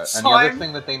do that. And the other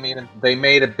thing that they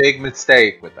made a big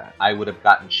mistake with that. I would have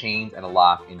gotten chains and a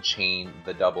lock and chained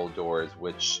the double doors,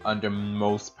 which under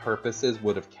most purposes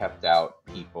would have kept out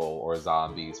people or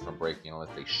zombies from breaking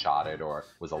unless they shot it or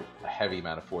was a heavy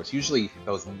amount of force. Usually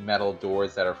those metal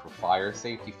doors that are for fire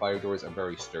safety, fire doors are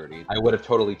very sturdy. I would have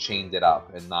totally chained it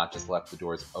up and not just left the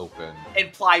doors open.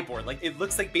 And plyboard, like it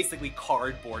looks like basically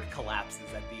cardboard collapses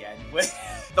at the end with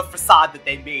the facade that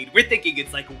they made. We're thinking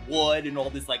it's like wood and all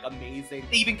this like amazing.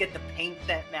 They even get the paint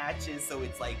that matches, so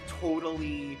it's like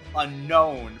totally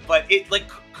unknown, but it like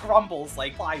crumbles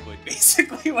like plywood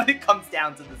basically when it comes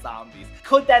down to the zombies.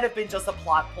 Could that have been just a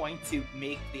plot point to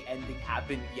make the ending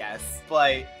happen? Yes,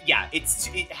 but yeah,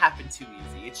 it happened too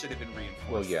easy. It should have been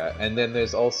reinforced. Well, yeah, and then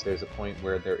there's a point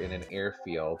where they're in an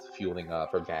airfield fueling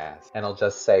up for gas, and I'll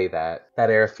just say that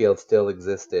airfield still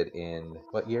existed in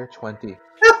what year? 20.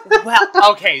 Well,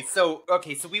 okay, so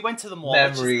we went to the mall.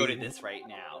 Let's just go to this right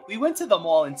now. We went to the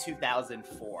mall in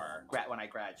 2004 when I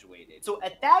graduated. So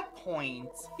at that point,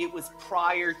 it was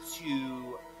prior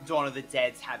to Dawn of the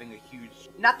Dead's having a huge,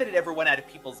 not that it ever went out of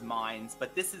people's minds,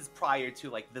 but this is prior to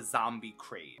like the zombie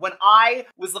craze. When I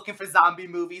was looking for zombie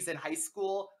movies in high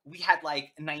school, we had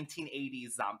like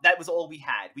 1980s zombie. That was all we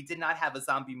had. We did not have a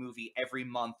zombie movie every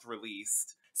month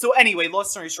released. So anyway, long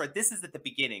story short, this is at the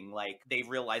beginning, like, they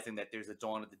realizing that there's a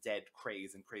Dawn of the Dead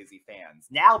craze and crazy fans.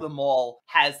 Now the mall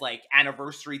has, like,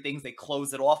 anniversary things. They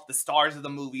close it off. The stars of the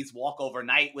movies walk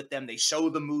overnight with them. They show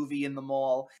the movie in the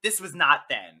mall. This was not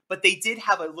then. But they did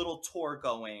have a little tour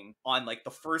going on, like,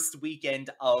 the first weekend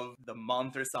of the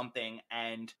month or something,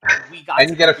 and we got and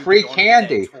you get a free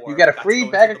candy. You get a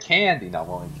free bag of candy. No, I'm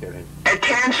only kidding.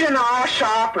 Attention all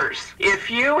shoppers.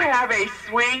 If you have a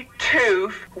sweet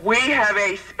tooth, we have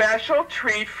a special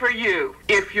treat for you.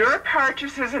 If your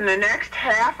purchases in the next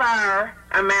half hour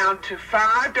amount to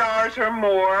 $5 or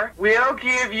more, we'll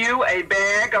give you a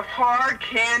bag of hard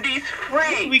candies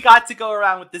free. We got to go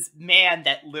around with this man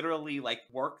that literally like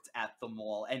worked at the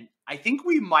mall, and I think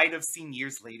we might have seen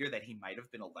years later that he might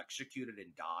have been electrocuted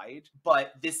and died.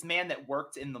 But this man that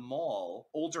worked in the mall,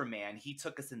 older man, he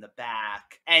took us in the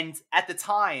back. And at the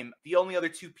time, the only other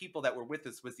two people that were with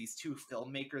us was these two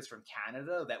filmmakers from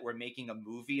Canada that were making a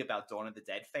movie about Dawn of the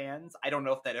Dead fans. I don't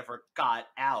know if that ever got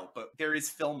out, but there is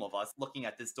film of us looking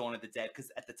at this Dawn of the Dead,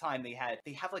 because at the time they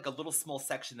have like a little small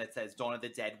section that says Dawn of the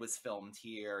Dead was filmed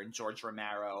here and George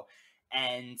Romero.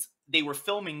 And they were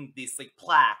filming these like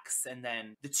plaques, and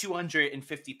then the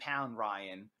 250-pound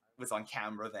Ryan was on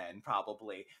camera then,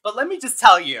 probably. But let me just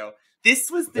tell you,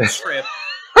 this was the trip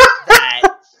that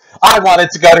I wanted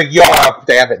to go to Europe.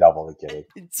 Damn it, no, I'm only kidding.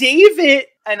 David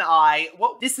and I,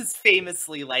 this is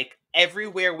famously like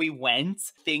everywhere we went,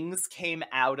 things came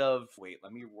out of, wait,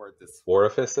 let me word this.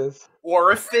 Orifices?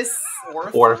 Orifice?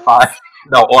 Orify?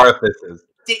 No, orifices.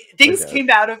 Things came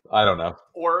out of I don't know.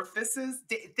 orifices.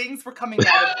 Things were coming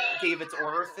out of David's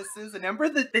orifices. Remember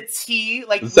the tea?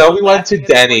 Like So we went to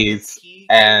Denny's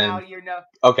and out of your nose.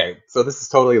 okay, so this is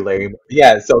totally lame.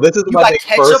 Yeah, so this is You when got they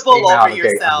ketchup first all came over out. Okay, I'm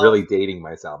yourself. really dating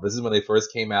myself. This is when they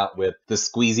first came out with the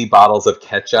squeezy bottles of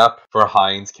ketchup for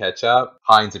Heinz ketchup.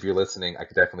 Heinz, if you're listening, I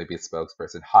could definitely be a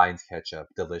spokesperson. Heinz ketchup,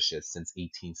 delicious since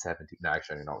 1870. No,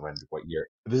 actually, I don't remember what year.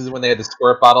 This is when they had the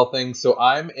squirt bottle thing. So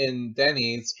I'm in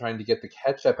Denny's trying to get the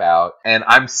ketchup out, and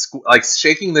I'm like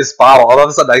shaking this bottle. All of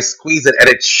a sudden, I squeeze it, and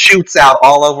it shoots out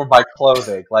all over my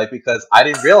clothing. Like, because I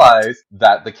didn't realize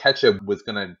that the ketchup was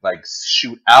gonna like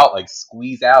shoot out, like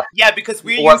squeeze out. Yeah, because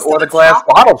we're or used to the glass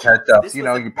bottle ketchup. This You was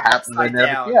know, like you the pat upside the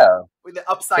down. yeah. With the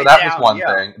upside So that down, was one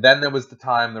yeah. thing. Then there was the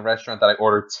time the restaurant that I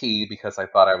ordered tea because I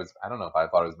thought I don't know if I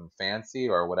thought it was fancy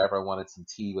or whatever. I wanted some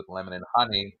tea with lemon and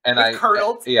honey, and With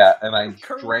curdled. yeah, and I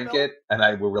Curdled drank milk. it,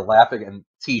 and we were laughing, and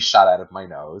tea shot out of my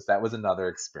nose. That was another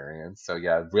experience. So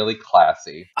yeah, really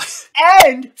classy.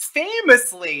 And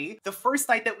famously, the first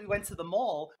night that we went to the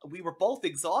mall, we were both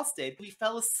exhausted. We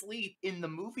fell asleep in the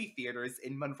movie theaters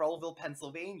in Monroeville,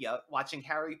 Pennsylvania, watching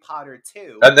Harry Potter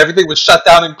 2. And everything was shut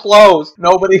down and closed.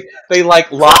 Nobody, they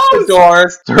like locked the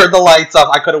doors, turned the lights off.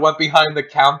 I could have went behind the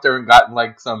counter and gotten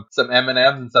like some M&Ms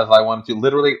and stuff if I wanted to.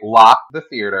 Literally locked the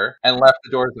theater and left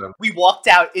the doors open. We walked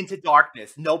out into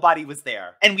darkness. Nobody was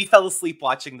there. And we fell asleep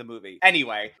watching the movie.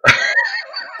 Anyway,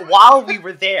 while we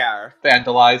were there,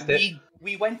 vandalized it.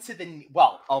 We went to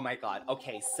well, oh my god.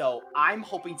 Okay, so I'm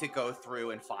hoping to go through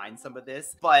and find some of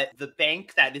this, but the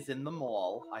bank that is in the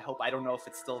mall, I don't know if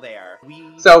it's still there.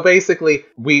 So basically,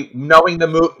 knowing the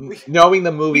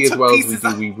movie as well as we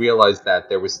do, we realized that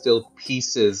there were still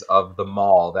pieces of the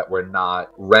mall that were not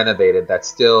renovated, that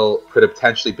still could have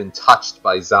potentially been touched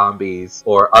by zombies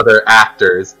or other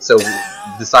actors. So we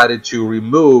decided to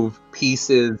remove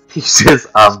pieces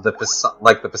of the facade,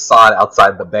 like the facade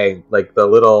outside the bank, like the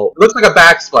little, it looks like a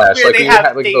backsplash. Where like they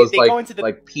had they go into the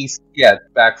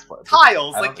backsplash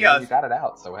tiles, like yeah. You got it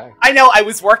out, so hey. I know, I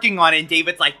was working on it, and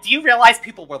David's like, "Do you realize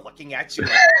people were looking at you?"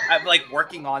 Like, I'm like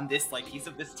working on this like piece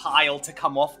of this tile to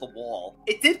come off the wall.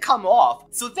 It did come off.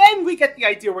 So then we get the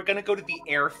idea we're gonna go to the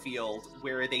airfield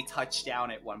where they touched down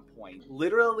at one point.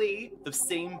 Literally the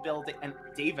same building. And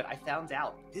David, I found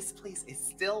out this place is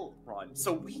still run.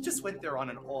 So we just went there on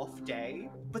an off day,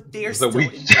 but they're still in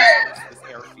this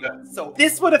airfield. So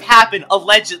this would have happened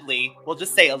allegedly. We'll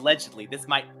just say allegedly. This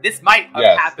might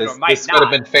have happened or might this not. This could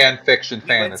have been fan fiction,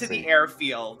 fantasy. We went to the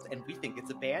airfield and we think it's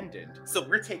abandoned. So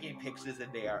we're taking pictures in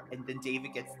there, and then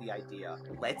David gets the idea.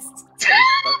 Let's take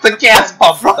the gas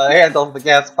pump, the handle of the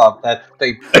gas pump that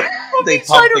they pump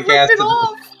the gas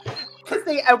to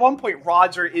because at one point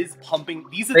Roger is pumping.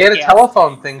 They had a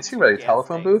telephone thing too, right? A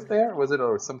telephone booth there? Was it,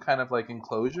 or some kind of like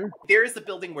enclosure? There is the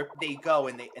building where they go,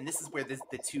 and this is where the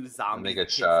two zombies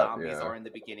are in the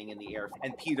beginning in the air.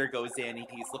 And Peter goes in, and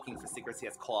he's looking for cigarettes. He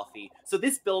has coffee. So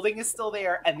this building is still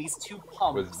there, and these two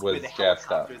pumps with the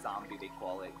helicopter zombie, they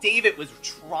call it. David was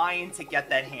trying to get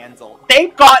that handle.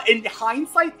 Thank God, in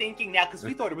hindsight, thinking now, because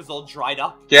we thought it was all dried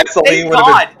up. Gasoline Thank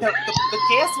God, the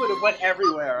gas would have went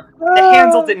everywhere. The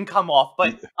handle didn't come off.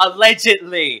 But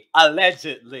allegedly.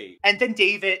 And then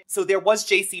David, so there was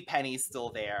JCPenney still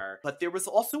there, but there was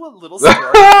also a little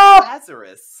store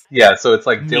Lazarus. Yeah, so it's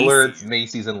like Dillard's,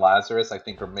 Macy's, and Lazarus, I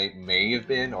think, may have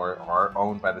been or are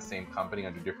owned by the same company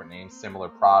under different names, similar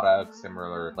products,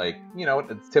 similar, like, you know,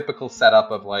 it's typical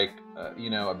setup of like, you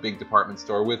know, a big department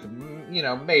store with, you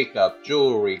know, makeup,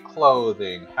 jewelry,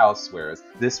 clothing, housewares.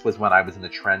 This was when I was in the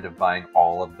trend of buying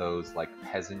all of those like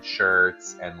peasant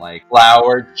shirts and like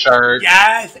flowered shirts.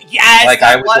 Yes, like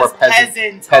I wore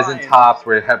peasant tops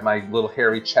where it had my little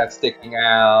hairy chest sticking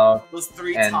out. Those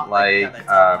three and tops, like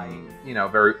you know,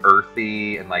 very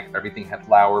earthy, and like everything had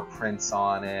flower prints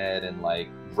on it, and like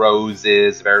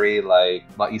roses, very like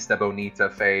La Isla Bonita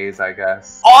phase, I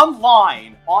guess.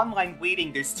 Online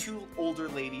waiting, there's two older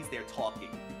ladies there talking.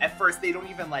 At first, they don't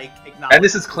even like acknowledge. And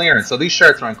this is clearance, so these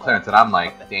shirts are on clearance, and I'm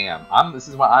like, damn. This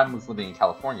is when I was living in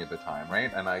California at the time,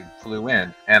 right? And I flew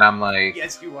in, and I'm like,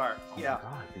 yes, you are. Yeah. Oh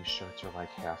my god, these shirts are like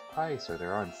half price, or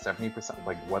they're on 70%.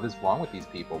 Like, what is wrong with these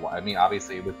people? Well, I mean,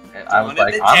 obviously, I was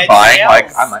like,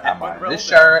 I'm buying this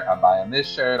shirt, I'm buying this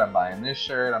shirt, I'm buying this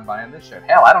shirt, I'm buying this shirt.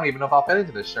 Hell, I don't even know if I'll fit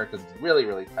into this shirt because it's really,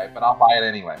 really tight, but I'll buy it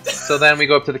anyway. So then we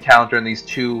go up to the counter, and these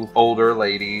two older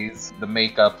ladies, the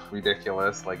makeup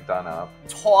ridiculous, like done up.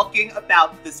 talking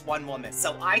about this one woman.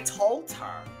 So I told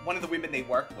her, one of the women they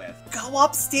work with, go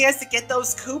upstairs to get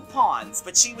those coupons.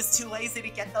 But she was too lazy to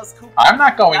get those coupons. I'm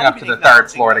not going up to the third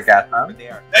floor to get them.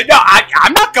 No,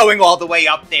 I'm not going all the way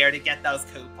up there to get those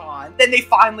coupons. Then they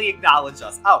finally acknowledge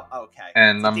us. Oh, okay.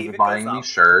 And So I'm David buying goes these up.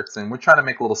 shirts, and we're trying to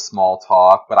make a little small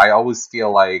talk, but I always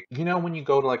feel like, you know, when you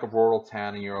go to like a rural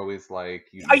town and you're always like,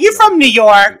 Are you from New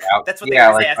York? That's what they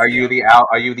always ask are you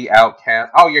the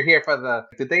outcast? Oh, you're here for the,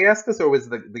 did they ask us, or was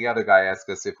the other guy ask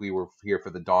us if we were here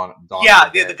for the dawn Yeah,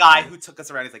 of the the Dead guy thing? who took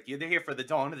us around, he's like, you're here for the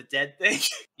Dawn of the Dead thing?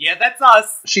 Yeah, that's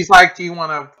us. She's like, do you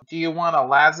want a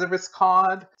Lazarus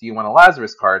card? Do you want a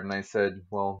Lazarus card? And I said,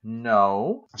 well,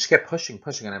 no. She kept pushing,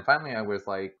 and then finally I was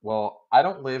like, well, I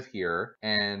don't live here,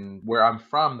 and where I'm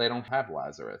from, they don't have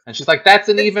Lazarus. And she's like, that's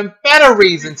an even better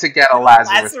reason to get a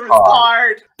Lazarus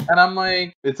card. And I'm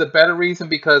like, it's a better reason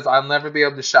because I'll never be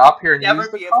able to shop here and use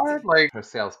the card? Like, her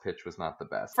sales pitch was not the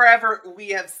best. Forever, we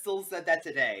have still said that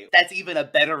today. That's even a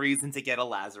better reason to get a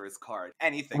Lazarus card.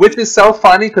 Anything. Which is so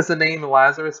funny because the name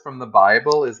Lazarus from the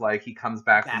Bible is like he comes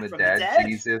back from the dead.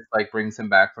 Jesus like brings him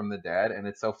back from the dead. And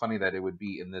it's so funny that it would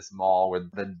be in this mall where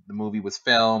the movie was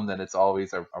filmed, and it's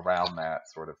always around that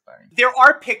sort of thing. There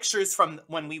are pictures from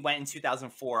when we went in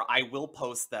 2004. I will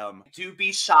post them. Do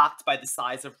be shocked by the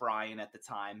size of Ryan at the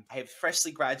time. I have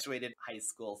freshly graduated high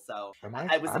school, so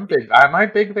I'm big. Am I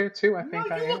big there too? I think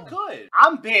no, I am. You look good.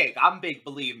 I'm big,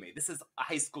 believe me. This is a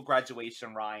high school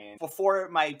graduation, Ryan. Before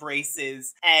my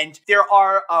braces, and there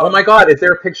are... oh my god, is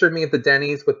there a picture of me at the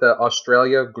Denny's with the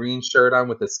Australia green shirt on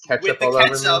with this ketchup all over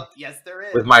me? Yes, there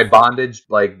is. With my bondage,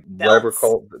 like, whatever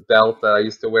belt that I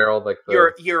used to wear, all like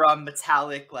the... Your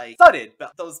metallic, like, studded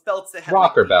belt. Those belts that have...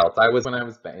 rocker belt. I was when I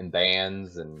was in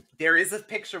bands, and... There is a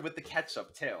picture with the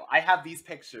ketchup, too. I have these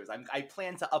pictures. I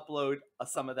plan to upload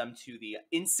some of them to the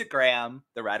Instagram,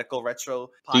 the Radical Retro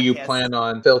podcast. Do you plan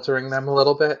on filtering them a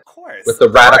little bit? Of course. With the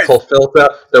radical filter?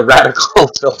 The radical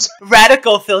filter.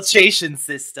 Radical filtration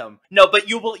system. No, but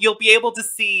you'll be able to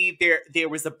see there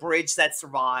was a bridge that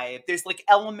survived. There's like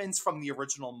elements from the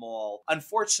original mall.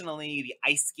 Unfortunately, the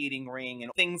ice skating ring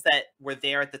and things that were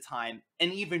there at the time,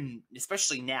 and even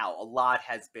especially now, a lot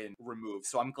has been removed.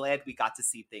 So I'm glad we got to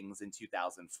see things in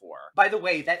 2004. By the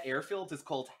way, that airfield is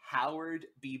called Howard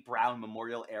B. Brown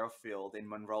Memorial Airfield in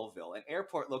Monroeville, an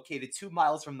airport located 2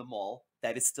 miles from the mall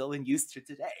that is still in use to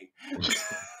today.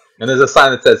 And there's a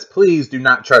sign that says, please do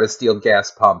not try to steal gas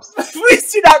pumps.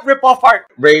 Please do not rip off our...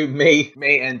 Ray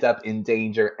may end up in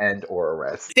danger and or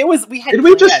arrest. Did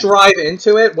we just drive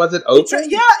into it? Was it open?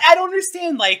 Yeah, I don't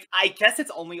understand. Like, I guess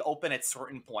it's only open at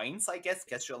certain points, I guess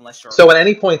unless you're... So at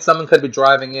any point, someone could be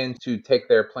driving in to take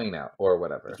their plane out or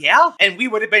whatever. Yeah, and we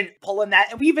would have been pulling that,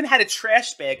 and we even had a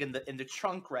trash bag in the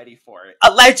trunk ready for it.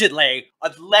 Allegedly.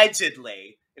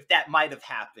 If that might have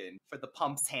happened for the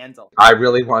pump's handle. I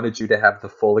really wanted you to have the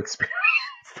full experience.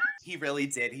 He really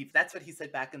did. That's what he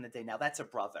said back in the day. Now that's a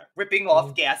brother. Ripping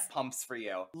off gas pumps for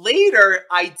you. Later,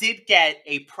 I did get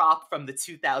a prop from the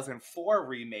 2004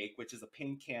 remake, which is a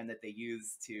paint can that they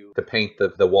used to paint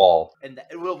the wall. And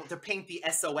to paint the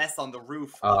SOS on the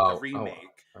roof of the remake.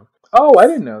 Oh, I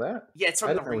didn't know that. Yeah, it's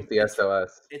from the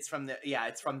SOS. It's from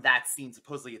that scene.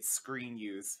 Supposedly it's screen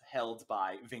use held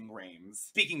by Ving Rhames.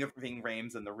 Speaking of Ving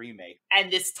Rhames and the remake. And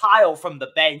this tile from the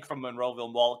bank from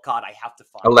Monroeville Mall, God, I have to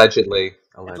find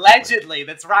Allegedly,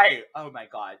 that's right. Oh my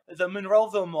God. The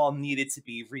Monroeville Mall needed to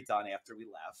be redone after we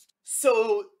left.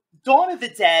 So, Dawn of the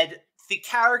Dead... The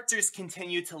characters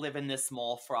continue to live in this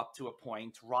mall for up to a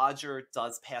point. Roger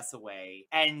does pass away.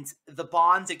 And the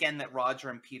bond, again, that Roger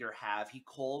and Peter have, he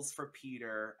calls for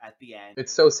Peter at the end.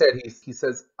 It's so sad. He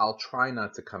says, I'll try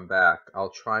not to come back.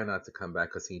 I'll try not to come back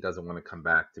because he doesn't want to come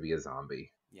back to be a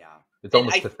zombie. Yeah. It's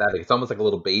almost pathetic. It's almost like a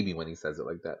little baby when he says it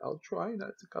like that. I'll try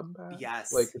not to come back.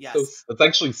 Yes. Like, it's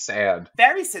actually sad.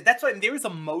 Very sad. That's why there is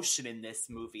emotion in this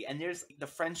movie. And there's the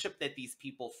friendship that these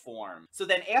people form. So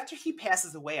then after he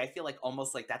passes away, I feel like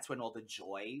almost like that's when all the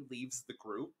joy leaves the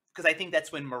group. Because I think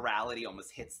that's when morality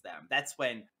almost hits them. That's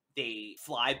when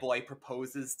Flyboy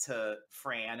proposes to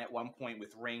Fran at one point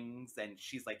with rings, and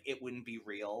she's like, it wouldn't be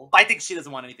real. I think she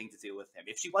doesn't want anything to do with him.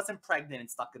 If she wasn't pregnant and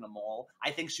stuck in a mall,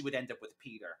 I think she would end up with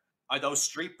Peter. Are those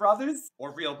street brothers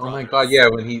or real brothers? Oh my God, yeah,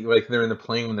 when they're in the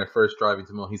plane when they're first driving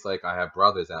to the mall, he's like, I have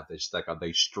brothers out there. She's like, are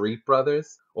they street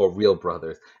brothers or real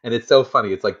brothers? And it's so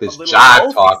funny. It's like this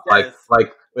jive talk,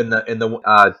 like in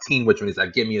the Teen Witch when he's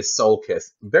like, give me a soul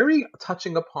kiss. Very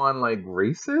touching upon like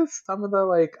racist. Some of the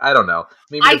like, I don't know.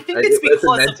 Maybe I think it's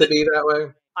because meant to be that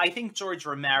way. I think George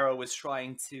Romero was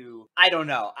trying to, I don't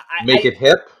know. Make it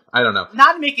hip? I don't know.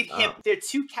 Not to make it hip, there are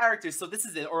two characters. So this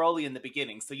is early in the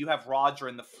beginning. So you have Roger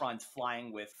in the front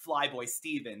flying with Flyboy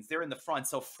Stevens. They're in the front.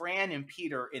 So Fran and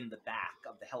Peter in the back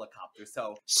of the helicopter.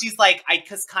 So she's like,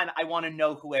 I want to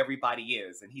know who everybody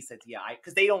is. And he said, yeah,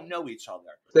 because they don't know each other.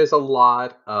 There's a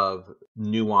lot of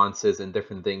nuances and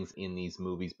different things in these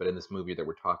movies, but in this movie that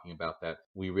we're talking about that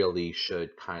we really should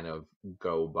kind of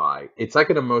go by. It's like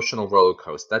an emotional roller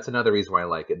coaster. That's another reason why I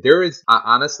like it. There is,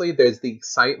 honestly, there's the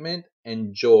excitement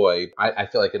and joy, I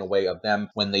feel like, in a way, of them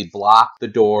when they block the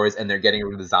doors and they're getting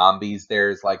rid of the zombies.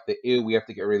 There's like the, ew, we have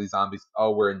to get rid of these zombies.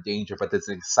 Oh, we're in danger. But there's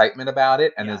an excitement about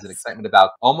it. And there's an excitement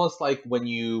about almost like when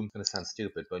you, it's going to sound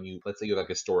stupid, but when you, let's say you have like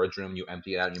a storage room, you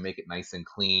empty it out and you make it nice and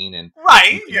clean and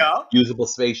usable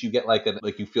space, you get like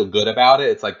you feel good about it.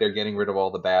 It's like they're getting rid of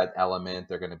all the bad element.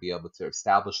 They're going to be able to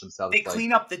establish themselves. They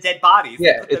clean up the dead bodies.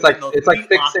 Yeah, it's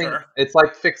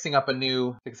like fixing up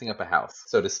a house,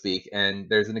 so to speak. And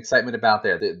there's an excitement about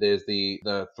there. There's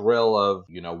the thrill of,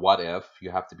 what if you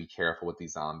have to be careful with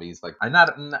these zombies. Like,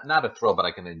 not a thrill, but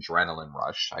like an adrenaline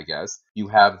rush, I guess. You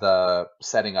have the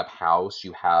setting up house.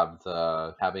 You have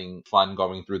the having fun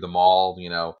going through the mall.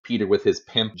 Peter with his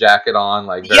pimp jacket on,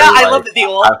 like I love that they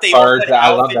all put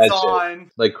outfits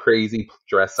on, like crazy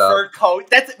dress up, fur coat.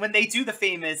 That's when they do the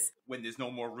famous "When there's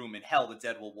no more room in hell, the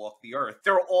dead will walk the earth."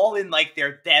 They're all in like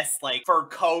their best like fur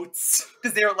coats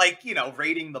because they're like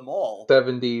raiding the mall.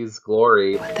 70s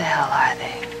glory. What the hell are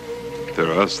they?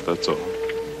 They're us, that's all.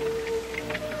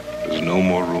 There's no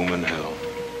more room in hell.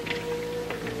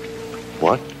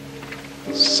 What?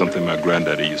 It's something my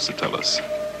granddaddy used to tell us.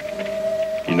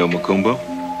 You know Macumba?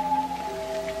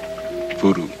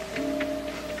 Voodoo.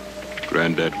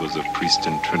 Granddad was a priest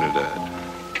in Trinidad.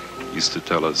 Used to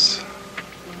tell us,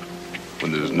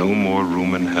 when there's no more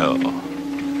room in hell,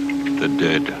 the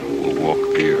dead will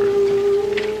walk the earth.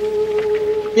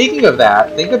 Speaking of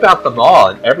that, think about the mall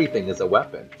and everything is a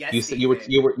weapon. Yes, you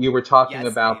were talking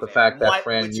about the fact that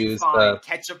Fran used the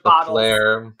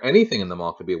flare. Anything in the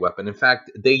mall could be a weapon. In fact,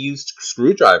 they used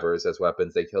screwdrivers as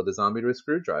weapons. They killed a zombie with a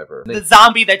screwdriver. The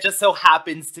zombie that just so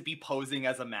happens to be posing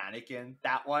as a mannequin.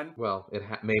 That one. Well,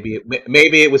 maybe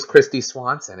it was Christy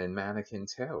Swanson in Mannequin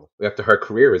 2 after her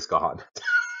career is gone.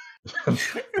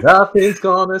 Nothing's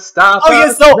gonna stop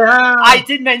us now. I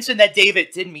did mention that David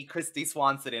did meet Christy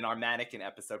Swanson in our Mannequin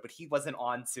episode, but he wasn't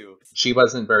on to. She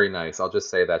wasn't very nice. I'll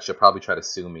just say that. She'll probably try to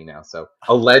sue me now. So,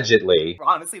 allegedly.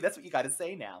 Honestly, that's what you gotta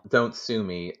say now. Don't sue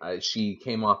me. She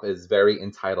came off as very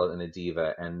entitled and a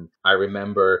diva, and I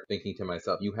remember thinking to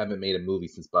myself, you haven't made a movie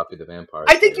since Buffy the Vampire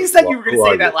Slayer. I think you said you were gonna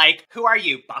say that, like, who are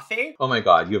you, Buffy? Oh my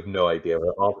god, you have no idea.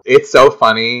 It's so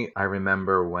funny. I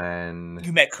remember when...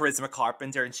 You met Charisma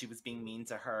Carpenter and she was being mean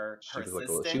to her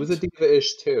assistant. She was a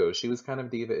diva-ish too. She was kind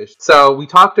of diva-ish. So we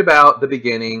talked about the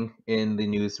beginning in the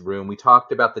newsroom. We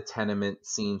talked about the tenement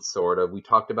scene, sort of. We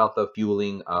talked about the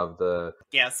fueling of the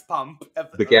gas pump.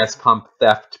 The gas pump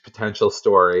theft potential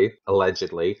story,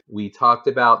 allegedly. We talked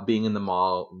about being in the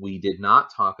mall. We did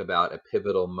not talk about a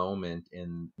pivotal moment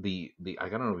in the I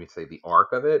don't know if we say the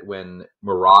arc of it, when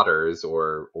marauders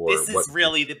or this is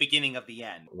really the beginning of the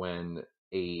end. When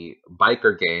a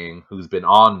biker gang who's been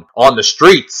on the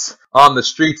streets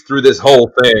through this whole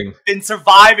thing. Been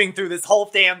surviving through this whole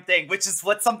damn thing, which is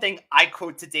something I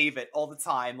quote to David all the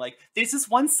time. Like, there's this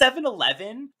one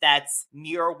 7-Eleven that's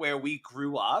near where we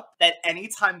grew up that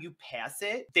anytime you pass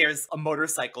it, there's a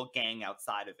motorcycle gang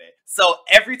outside of it. So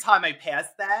every time I pass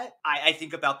that, I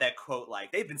think about that quote,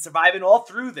 like, they've been surviving all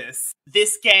through this.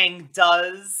 This gang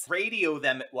does radio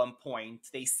them at one point.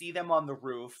 They see them on the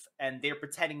roof and they're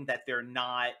pretending that they're not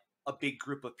a big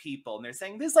group of people, and they're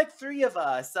saying there's like 3 of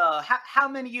us, how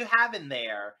many you have in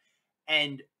there?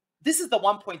 And this is the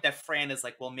one point that Fran is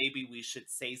like, well, maybe we should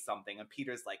say something, and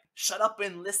Peter's like, shut up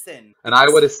and listen. And I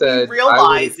would have said, he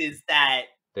realizes that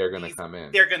they're gonna come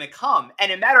in. They're gonna come.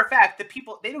 And a matter of fact, the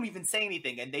people, they don't even say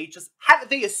anything, and they just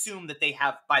they assume that they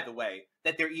have, by the way,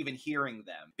 that they're even hearing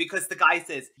them. Because the guy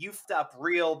says, you f***ed up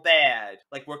real bad.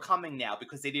 Like, we're coming now,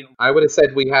 because they didn't. I would have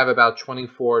said we have about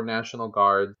 24 National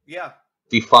Guards. Yeah.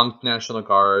 Defunct National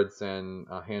Guards and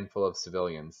a handful of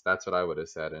civilians. That's what I would have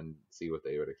said, and see what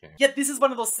they would have came. Yeah, this is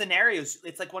one of those scenarios.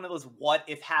 It's like one of those what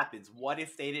if happens. What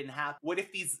if they didn't have, what if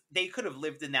they could have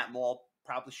lived in that mall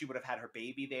Probably she would have had her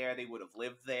baby there. They would have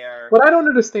lived there. What I don't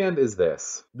understand is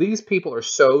this. These people are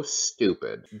so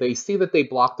stupid. They see that they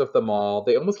blocked off the mall.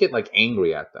 They almost get like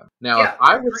angry at them. Now, if Yeah,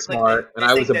 I they're was like, smart and they're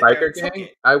I was a saying that biker they took gang,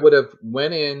 it. I would have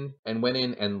went in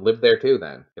and lived there too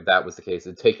then, if that was the case,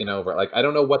 and taken over. Like, I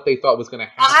don't know what they thought was going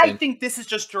to happen. I think this is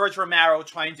just George Romero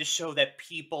trying to show that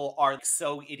people are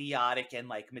so idiotic and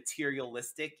like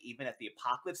materialistic, even at the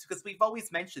apocalypse, because we've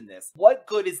always mentioned this. What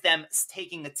good is them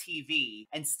taking a TV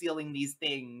and stealing these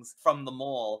things from the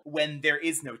mall when there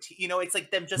is no TV? You know, it's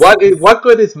like them just... What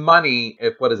good is money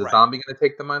if, what is a Right. zombie going to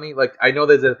take the money? Like, I know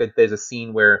there's a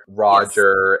scene where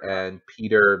Roger and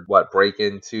Peter, break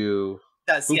into...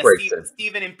 Who breaks in?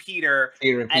 Steven and Peter,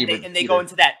 and they go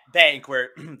into that bank where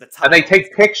the title... And they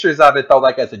take pictures of it, though,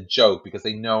 like as a joke, because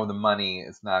they know the money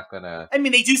is not gonna... I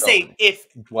mean, they do say,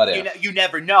 what if? You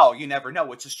never know,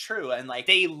 which is true. And like,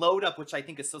 they load up, which I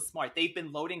think is so smart. They've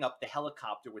been loading up the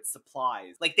helicopter with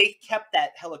supplies. Like, they kept that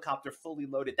helicopter fully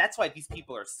loaded. That's why these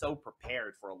people are so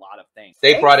prepared for a lot of things.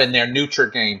 They brought in their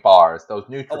Nutrigrain bars, those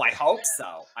Nutrigrain. Oh, I hope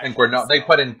so.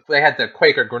 They had the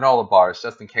Quaker granola bars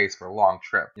just in case for a long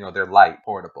trip. You know, they're light,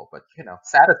 portable, but,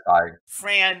 satisfying.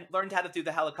 Fran learned how to do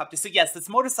the helicopter. So yes, this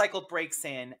motorcycle breaks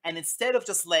in, and instead of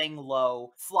just laying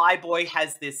low, Flyboy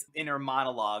has this inner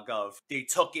monologue of, they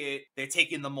took it, they're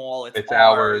taking the mall, it's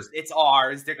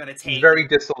ours, they're gonna take... He's very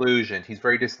disillusioned. He's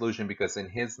very disillusioned because in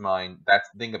his mind,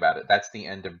 think about it, that's the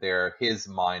end of his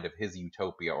mind of his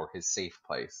utopia or his safe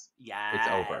place. Yes. It's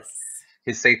over.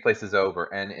 His safe place is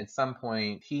over, and at some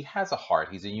point, he has a heart.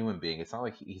 He's a human being. It's not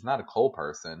like he's not a cold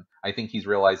person. I think he's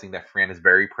realizing that Fran is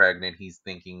very pregnant. He's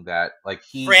thinking that, like,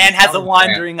 Fran has a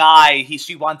wandering eye.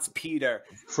 She wants Peter.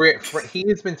 He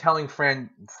has been telling Fran,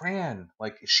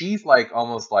 like, she's like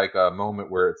almost like a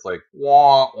moment where it's like,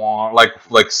 wah, wah,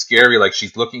 like scary, like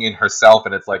she's looking in herself,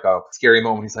 and it's like a scary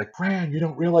moment. He's like, Fran, you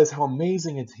don't realize how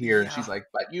amazing it's here. And she's like,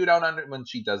 but you don't when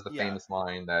she does the famous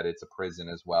line that it's a prison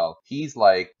as well. He's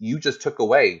like, you just took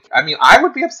away. I mean, I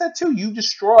would be upset too. You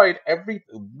destroyed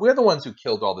we're the ones who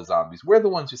killed all the zombies. We're the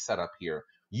ones who set up here.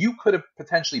 You could have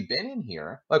potentially been in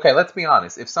here. Okay, let's be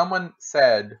honest. If someone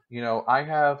said, I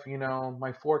have,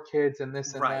 my 4 kids and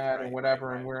this and that or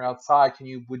whatever, and we're outside,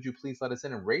 would you please let us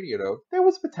in and radio it? There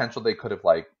was potential they could have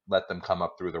let them come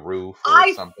up through the roof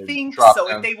or something. I think so.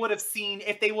 If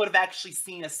they would have actually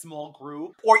seen a small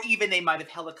group, or even they might have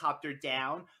helicoptered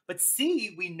down. But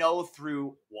we know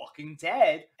through Walking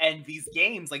Dead and these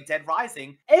games like Dead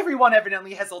Rising, everyone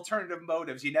evidently has alternative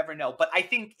motives. You never know. But I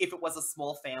think if it was a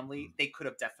small family, they could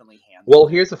have definitely handled it. Well,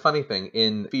 here's the funny thing.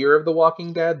 In Fear of the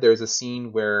Walking Dead, there's a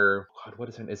scene where, God, what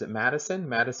is it? Is it Madison?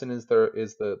 Madison is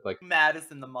the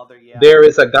Madison, the mother, yeah. There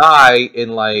is a guy in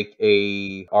like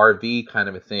a RV kind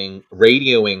of a thing,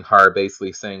 radioing her,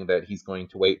 basically saying that he's going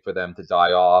to wait for them to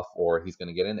die off or he's going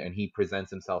to get in there. And he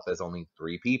presents himself as only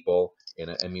 3 people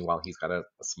and meanwhile he's got a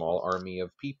small army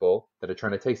of people that are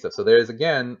trying to take stuff. So there's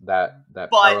again that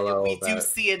parallel. But we do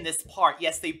see in this part,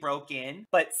 yes, they broke in,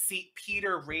 but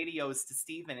Peter radios to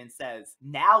Steven and says,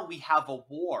 now we have a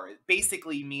war.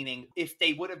 Basically meaning if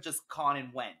they would have just gone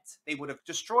and went, they would have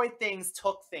destroyed things,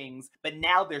 took things, but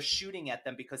now they're shooting at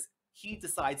them because he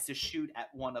decides to shoot at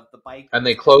one of the bikers. And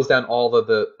they close down all of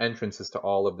the entrances to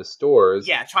all of the stores.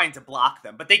 Yeah, trying to block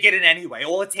them. But they get in anyway.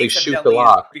 All it takes they shoot the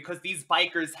lock. Because these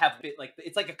bikers have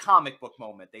it's like a comic book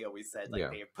moment, they always said.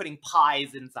 Like they're putting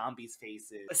pies in zombies'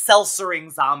 faces. Seltzering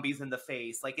zombies in the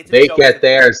face. Like it's They get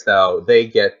theirs though. They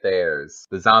get theirs.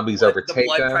 The zombies overtake them.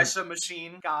 The blood pressure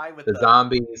machine guy with the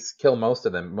zombies kill most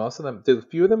of them. Do a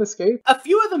few of them escape? A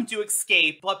few of them do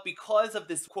escape, but because of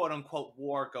this quote unquote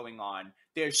war going on,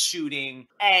 they're shooting,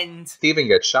 and Steven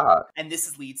gets shot. And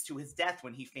this leads to his death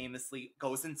when he famously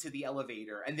goes into the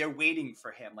elevator, and they're waiting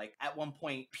for him. Like, at one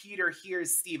point, Peter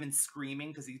hears Steven screaming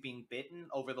because he's being bitten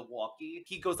over the walkie.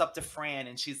 He goes up to Fran,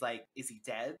 and she's like, is he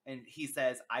dead? And he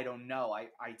says, I don't know.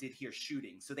 I did hear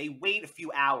shooting. So they wait a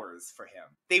few hours for him.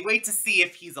 They wait to see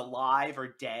if he's alive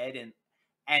or dead,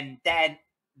 and then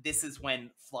this is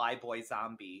when Flyboy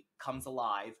Zombie comes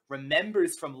alive,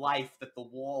 remembers from life that the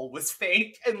wall was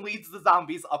fake, and leads the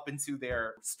zombies up into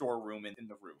their storeroom in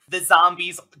the roof. The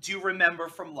zombies do remember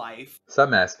from life.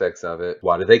 Some aspects of it.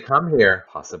 Why did they come here?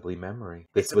 Possibly memory.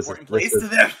 This was an important place to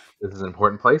them. This is an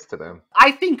important place to them.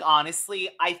 I think, honestly,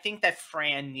 that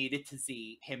Fran needed to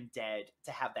see him dead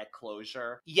to have that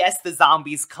closure. Yes, the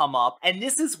zombies come up, and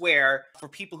this is where, for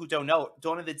people who don't know,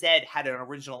 Dawn of the Dead had an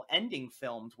original ending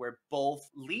filmed where both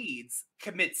leads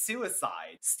commit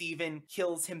suicide. Steven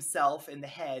kills himself in the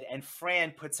head, and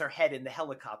Fran puts her head in the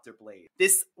helicopter blade.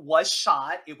 This was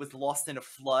shot. It was lost in a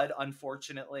flood,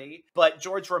 unfortunately. But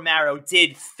George Romero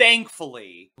did,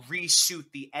 thankfully, reshoot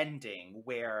the ending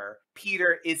where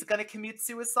Peter is going to commit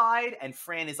suicide and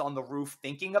Fran is on the roof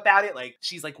thinking about it. Like,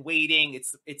 she's like waiting.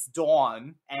 It's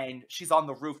dawn and she's on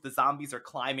the roof. The zombies are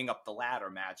climbing up the ladder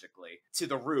magically to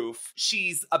the roof.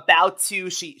 She's about to,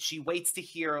 she waits to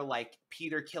hear like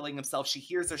Peter killing himself. She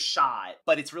hears a shot,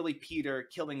 but it's really Peter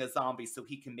killing a zombie so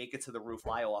he can make it to the roof,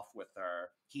 fly off with her.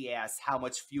 He asks, how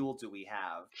much fuel do we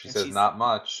have? She says, not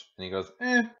much. And he goes,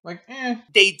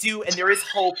 They do, and there is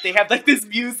hope. They have like this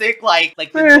music, like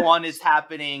the dawn is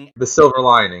happening. The silver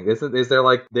lining. Is there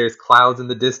like, there's clouds in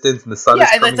the distance and the sun is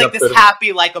coming up? Yeah, and it's like this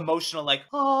happy, like emotional, like,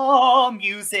 oh,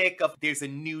 music of there's a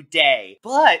new day.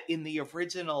 But in the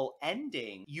original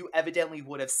ending, you evidently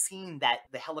would have seen that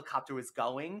the helicopter was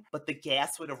going, but the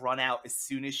gas would have run out as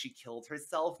soon as she killed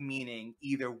herself, meaning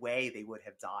either way they would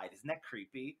have died. Isn't that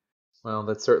creepy? Well,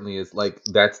 that certainly is, like,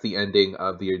 that's the ending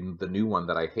of the new one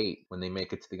that I hate, when they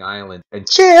make it to the island, and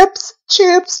Chips,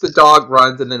 the dog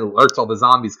runs, and then alerts all the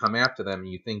zombies come after them, and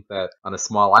you think that on a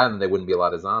small island there wouldn't be a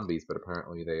lot of zombies, but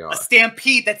apparently they are. A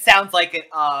stampede that sounds like an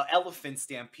elephant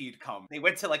stampede come. They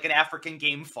went to, like, an African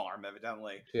game farm,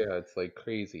 evidently. Yeah, it's, like,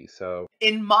 crazy, so...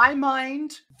 In my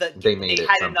mind, they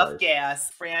had enough gas,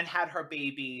 Fran had her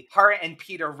baby, her and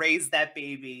Peter raised that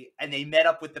baby, and they met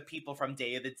up with the people from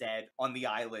Day of the Dead on the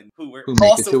island, who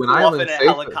make it to an island in a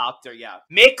helicopter, yeah.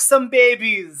 Make some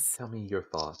babies! Tell me your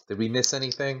thoughts. Did we miss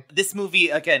anything? This movie,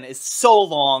 again, is so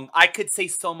long. I could say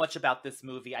so much about this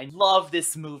movie. I love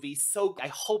this movie. I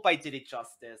hope I did it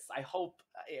justice. I hope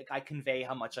I convey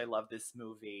how much I love this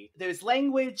movie. There's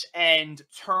language and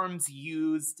terms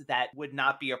used that would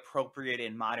not be appropriate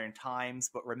in modern times,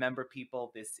 but remember,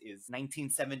 people, this is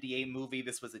 1978 movie.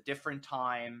 This was a different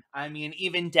time. I mean,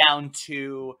 even down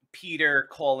to Peter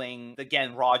calling,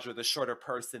 again, Roger, the shorter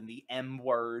person, the M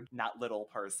word, not little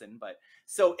person, but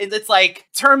so it's like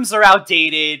terms are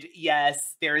outdated.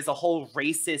 Yes, there is a whole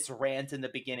racist rant in the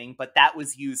beginning, but that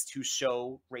was used to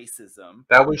show racism.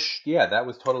 That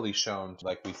was totally shown,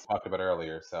 like we talked about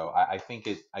earlier. So I think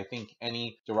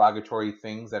any derogatory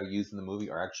things that are used in the movie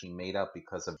are actually made up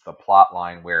because of the plot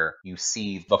line where you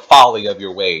see the folly of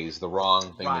your ways, the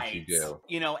wrong thing that you do.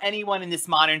 You know, anyone in this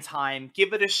modern time,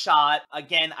 give it a shot.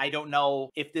 Again, I don't know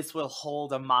if this will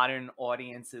hold a modern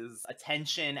audience's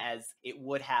attention as it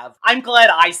would have. I'm glad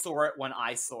I saw it when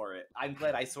I saw it. I'm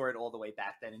glad I saw it all the way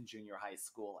back then in junior high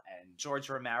school. And George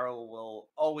Romero will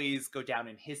always go down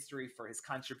in history for his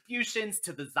contributions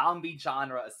to the zombie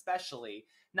genre, especially,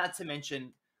 not to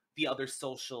mention the other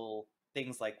social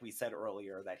things like we said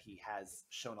earlier that he has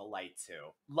shown a light to.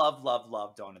 Love, love,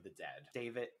 love Dawn of the Dead.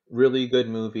 David? Really good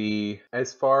movie.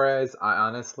 As far as,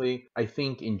 I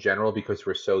think in general, because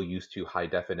we're so used to high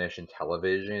definition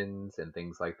televisions and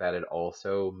things like that, it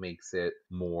also makes it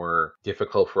more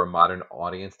difficult for a modern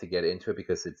audience to get into it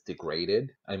because it's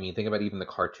degraded. I mean, think about even the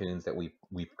cartoons that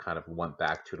we've kind of went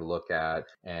back to look at,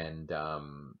 and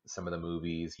some of the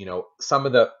movies, you know, some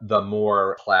of the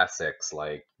more classics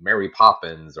like Mary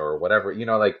Poppins or whatever, you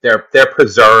know, like they're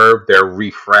preserved, they're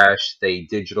refreshed, they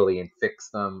digitally and fix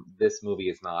them. This movie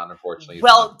is not, unfortunately.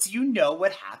 Well, do you know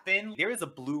what happened? There is a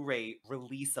Blu-ray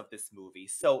release of this movie.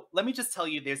 So let me just tell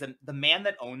you, the man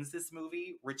that owns this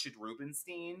movie, Richard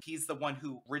Rubenstein, he's the one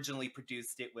who originally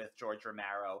produced it with George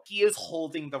Romero. He is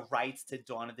holding the rights to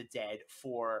Dawn of the Dead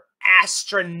for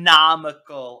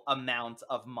astronomical amount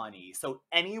of money. So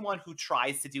anyone who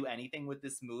tries to do anything with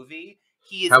this movie,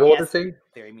 he is. How old is he?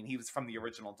 There, I mean, he was from the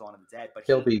original Dawn of the Dead, but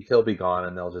he'll be gone,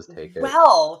 and they'll just take it.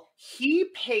 Well, he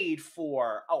paid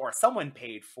for, or someone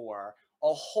paid for,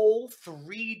 a whole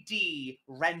 3D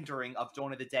rendering of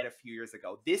Dawn of the Dead a few years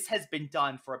ago. This has been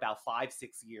done for about 5-6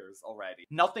 years already.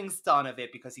 Nothing's done of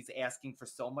it because he's asking for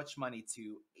so much money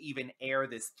to even air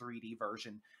this 3D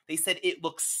version. They said it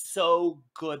looks so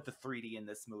good, the 3D in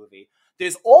this movie.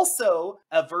 There's also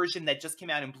a version that just came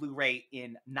out in Blu-ray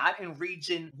not in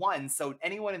region 1, so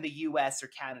anyone in the US or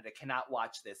Canada cannot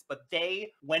watch this, but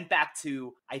they went back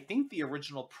to, I think, the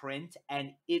original print,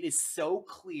 and it is so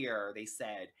clear, they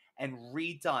said, and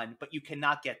redone, but you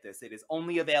cannot get this. It is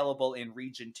only available in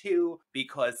region 2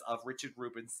 because of Richard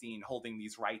Rubenstein holding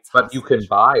these rights But hostage. you can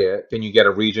buy it. Can you get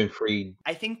a region-free?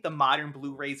 I think the modern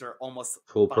Blu-rays are almost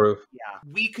foolproof. Yeah.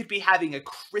 We could be having a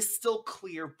crystal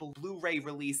clear Blu-ray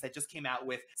release that just came out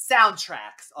with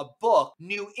soundtracks, a book,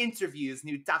 new interviews,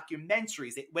 new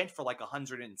documentaries. It went for like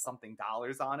 $100 and something,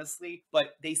 honestly,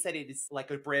 but they said it is like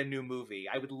a brand new movie.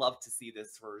 I would love to see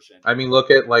this version. I mean,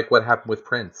 look at like what happened with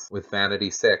Prince, with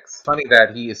Vanity 6. works. Funny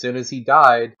that as soon as he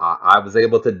died, I was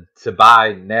able to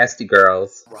buy Nasty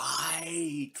Girls.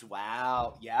 Right.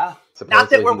 Wow. Yeah. Supposedly Not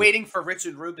that we're he- waiting for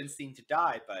Richard Rubenstein to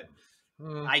die, but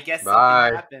I guess bye.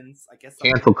 something happens. I guess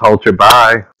something Cancel culture,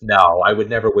 bye. No, I would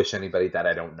never wish anybody that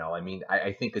I don't know. I mean,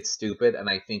 I think it's stupid, and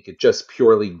I think it's just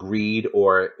purely greed,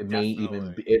 or it may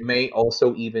it may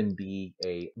also even be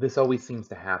this always seems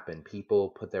to happen. People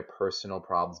put their personal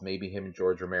problems. Maybe him and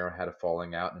George Romero had a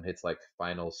falling out, and it's like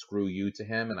final screw you to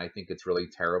him, and I think it's really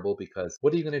terrible because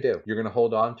what are you going to do? You're going to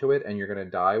hold on to it, and you're going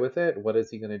to die with it? What is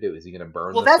he going to do? Is he going to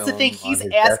burn Well, the that's the film thing. on He's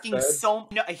his asking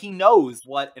deathbed? he knows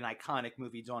what an iconic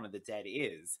movie Dawn of the Dead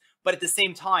is. But at the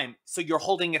same time, so you're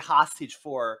holding it hostage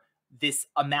for this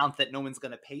amount that no one's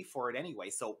going to pay for it anyway.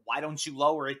 So why don't you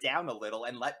lower it down a little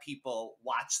and let people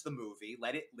watch the movie,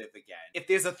 let it live again? If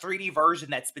there's a 3D version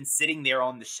that's been sitting there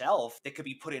on the shelf that could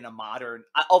be put in a modern,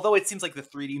 although it seems like the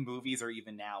 3D movies are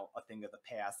even now a thing of the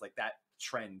past, like that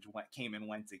trend came and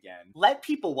went again. Let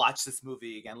people watch this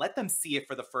movie again. Let them see it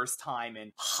for the first time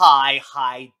in high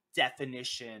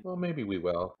definition. Well, maybe we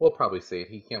will. We'll probably see it.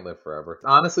 He can't live forever.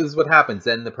 Honestly, this is what happens.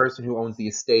 Then the person who owns the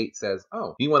estate says,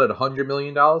 "Oh, he wanted $100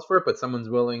 million for it, but someone's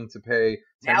willing to pay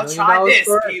 $10 Now million try this,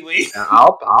 for it. Pee-wee."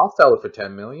 I'll sell it for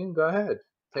 $10 million. Go ahead,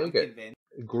 take I'm it." convinced.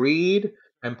 Greed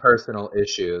and personal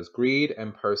issues. Greed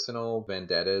and personal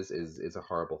vendettas is a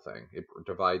horrible thing. It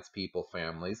divides people,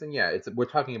 families, and yeah, we're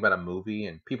talking about a movie,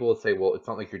 and people will say, well, it's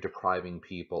not like you're depriving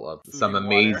people of Food some and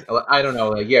amazing. I don't know.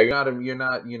 Like, yeah, you're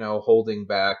not holding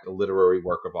back a literary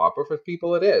work of art, but for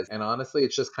people it is. And honestly,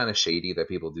 it's just kind of shady that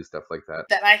people do stuff like that.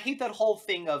 I hate that whole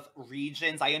thing of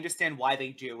regions. I understand why they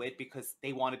do it because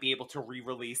they want to be able to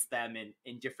re-release them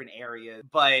in different areas.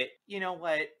 But you know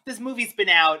what? This movie's been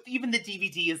out. Even the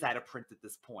DVD is out of print at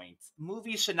this point.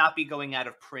 Movies should not be going out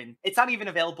of print. It's not even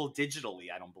available digitally,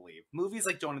 I don't believe. Movies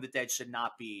like Dawn of the Dead should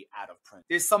not be out of print.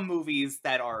 There's some movies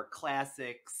that are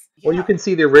classics. Well, you can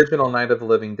see the original Night of the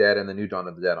Living Dead and the new Dawn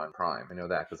of the Dead on Prime. I know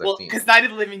that because I've seen it. Because Night of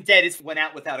the Living Dead went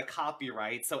out without a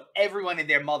copyright, so everyone and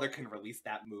their mother can release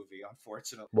that movie,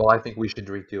 unfortunately. Well, I think we should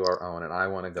redo our own, and I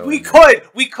want to go. We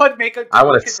could make a. I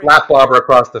want to slap Barbara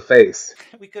across the face.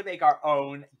 We could make our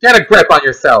own. Get a grip on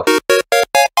yourself.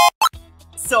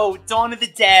 So, Dawn of the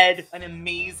Dead, an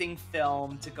amazing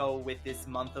film to go with this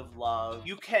month of love.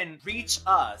 You can reach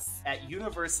us at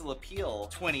Universal Appeal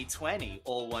 2020,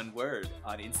 all one word,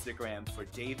 on Instagram for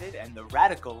David, and the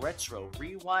Radical Retro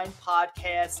Rewind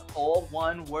Podcast, all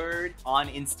one word, on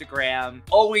Instagram.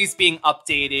 Always being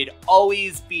updated,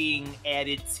 always being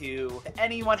added to. If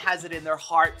anyone has it in their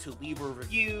heart to leave a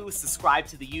review, subscribe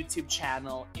to the YouTube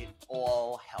channel, it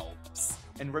all helps.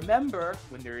 And remember,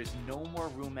 when there is no more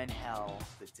room in hell,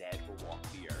 the dead will walk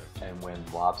the earth. And when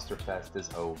Lobster Fest is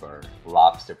over,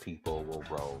 lobster people will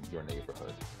roam your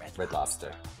neighborhood. Red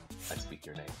Lobster. I speak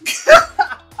your name.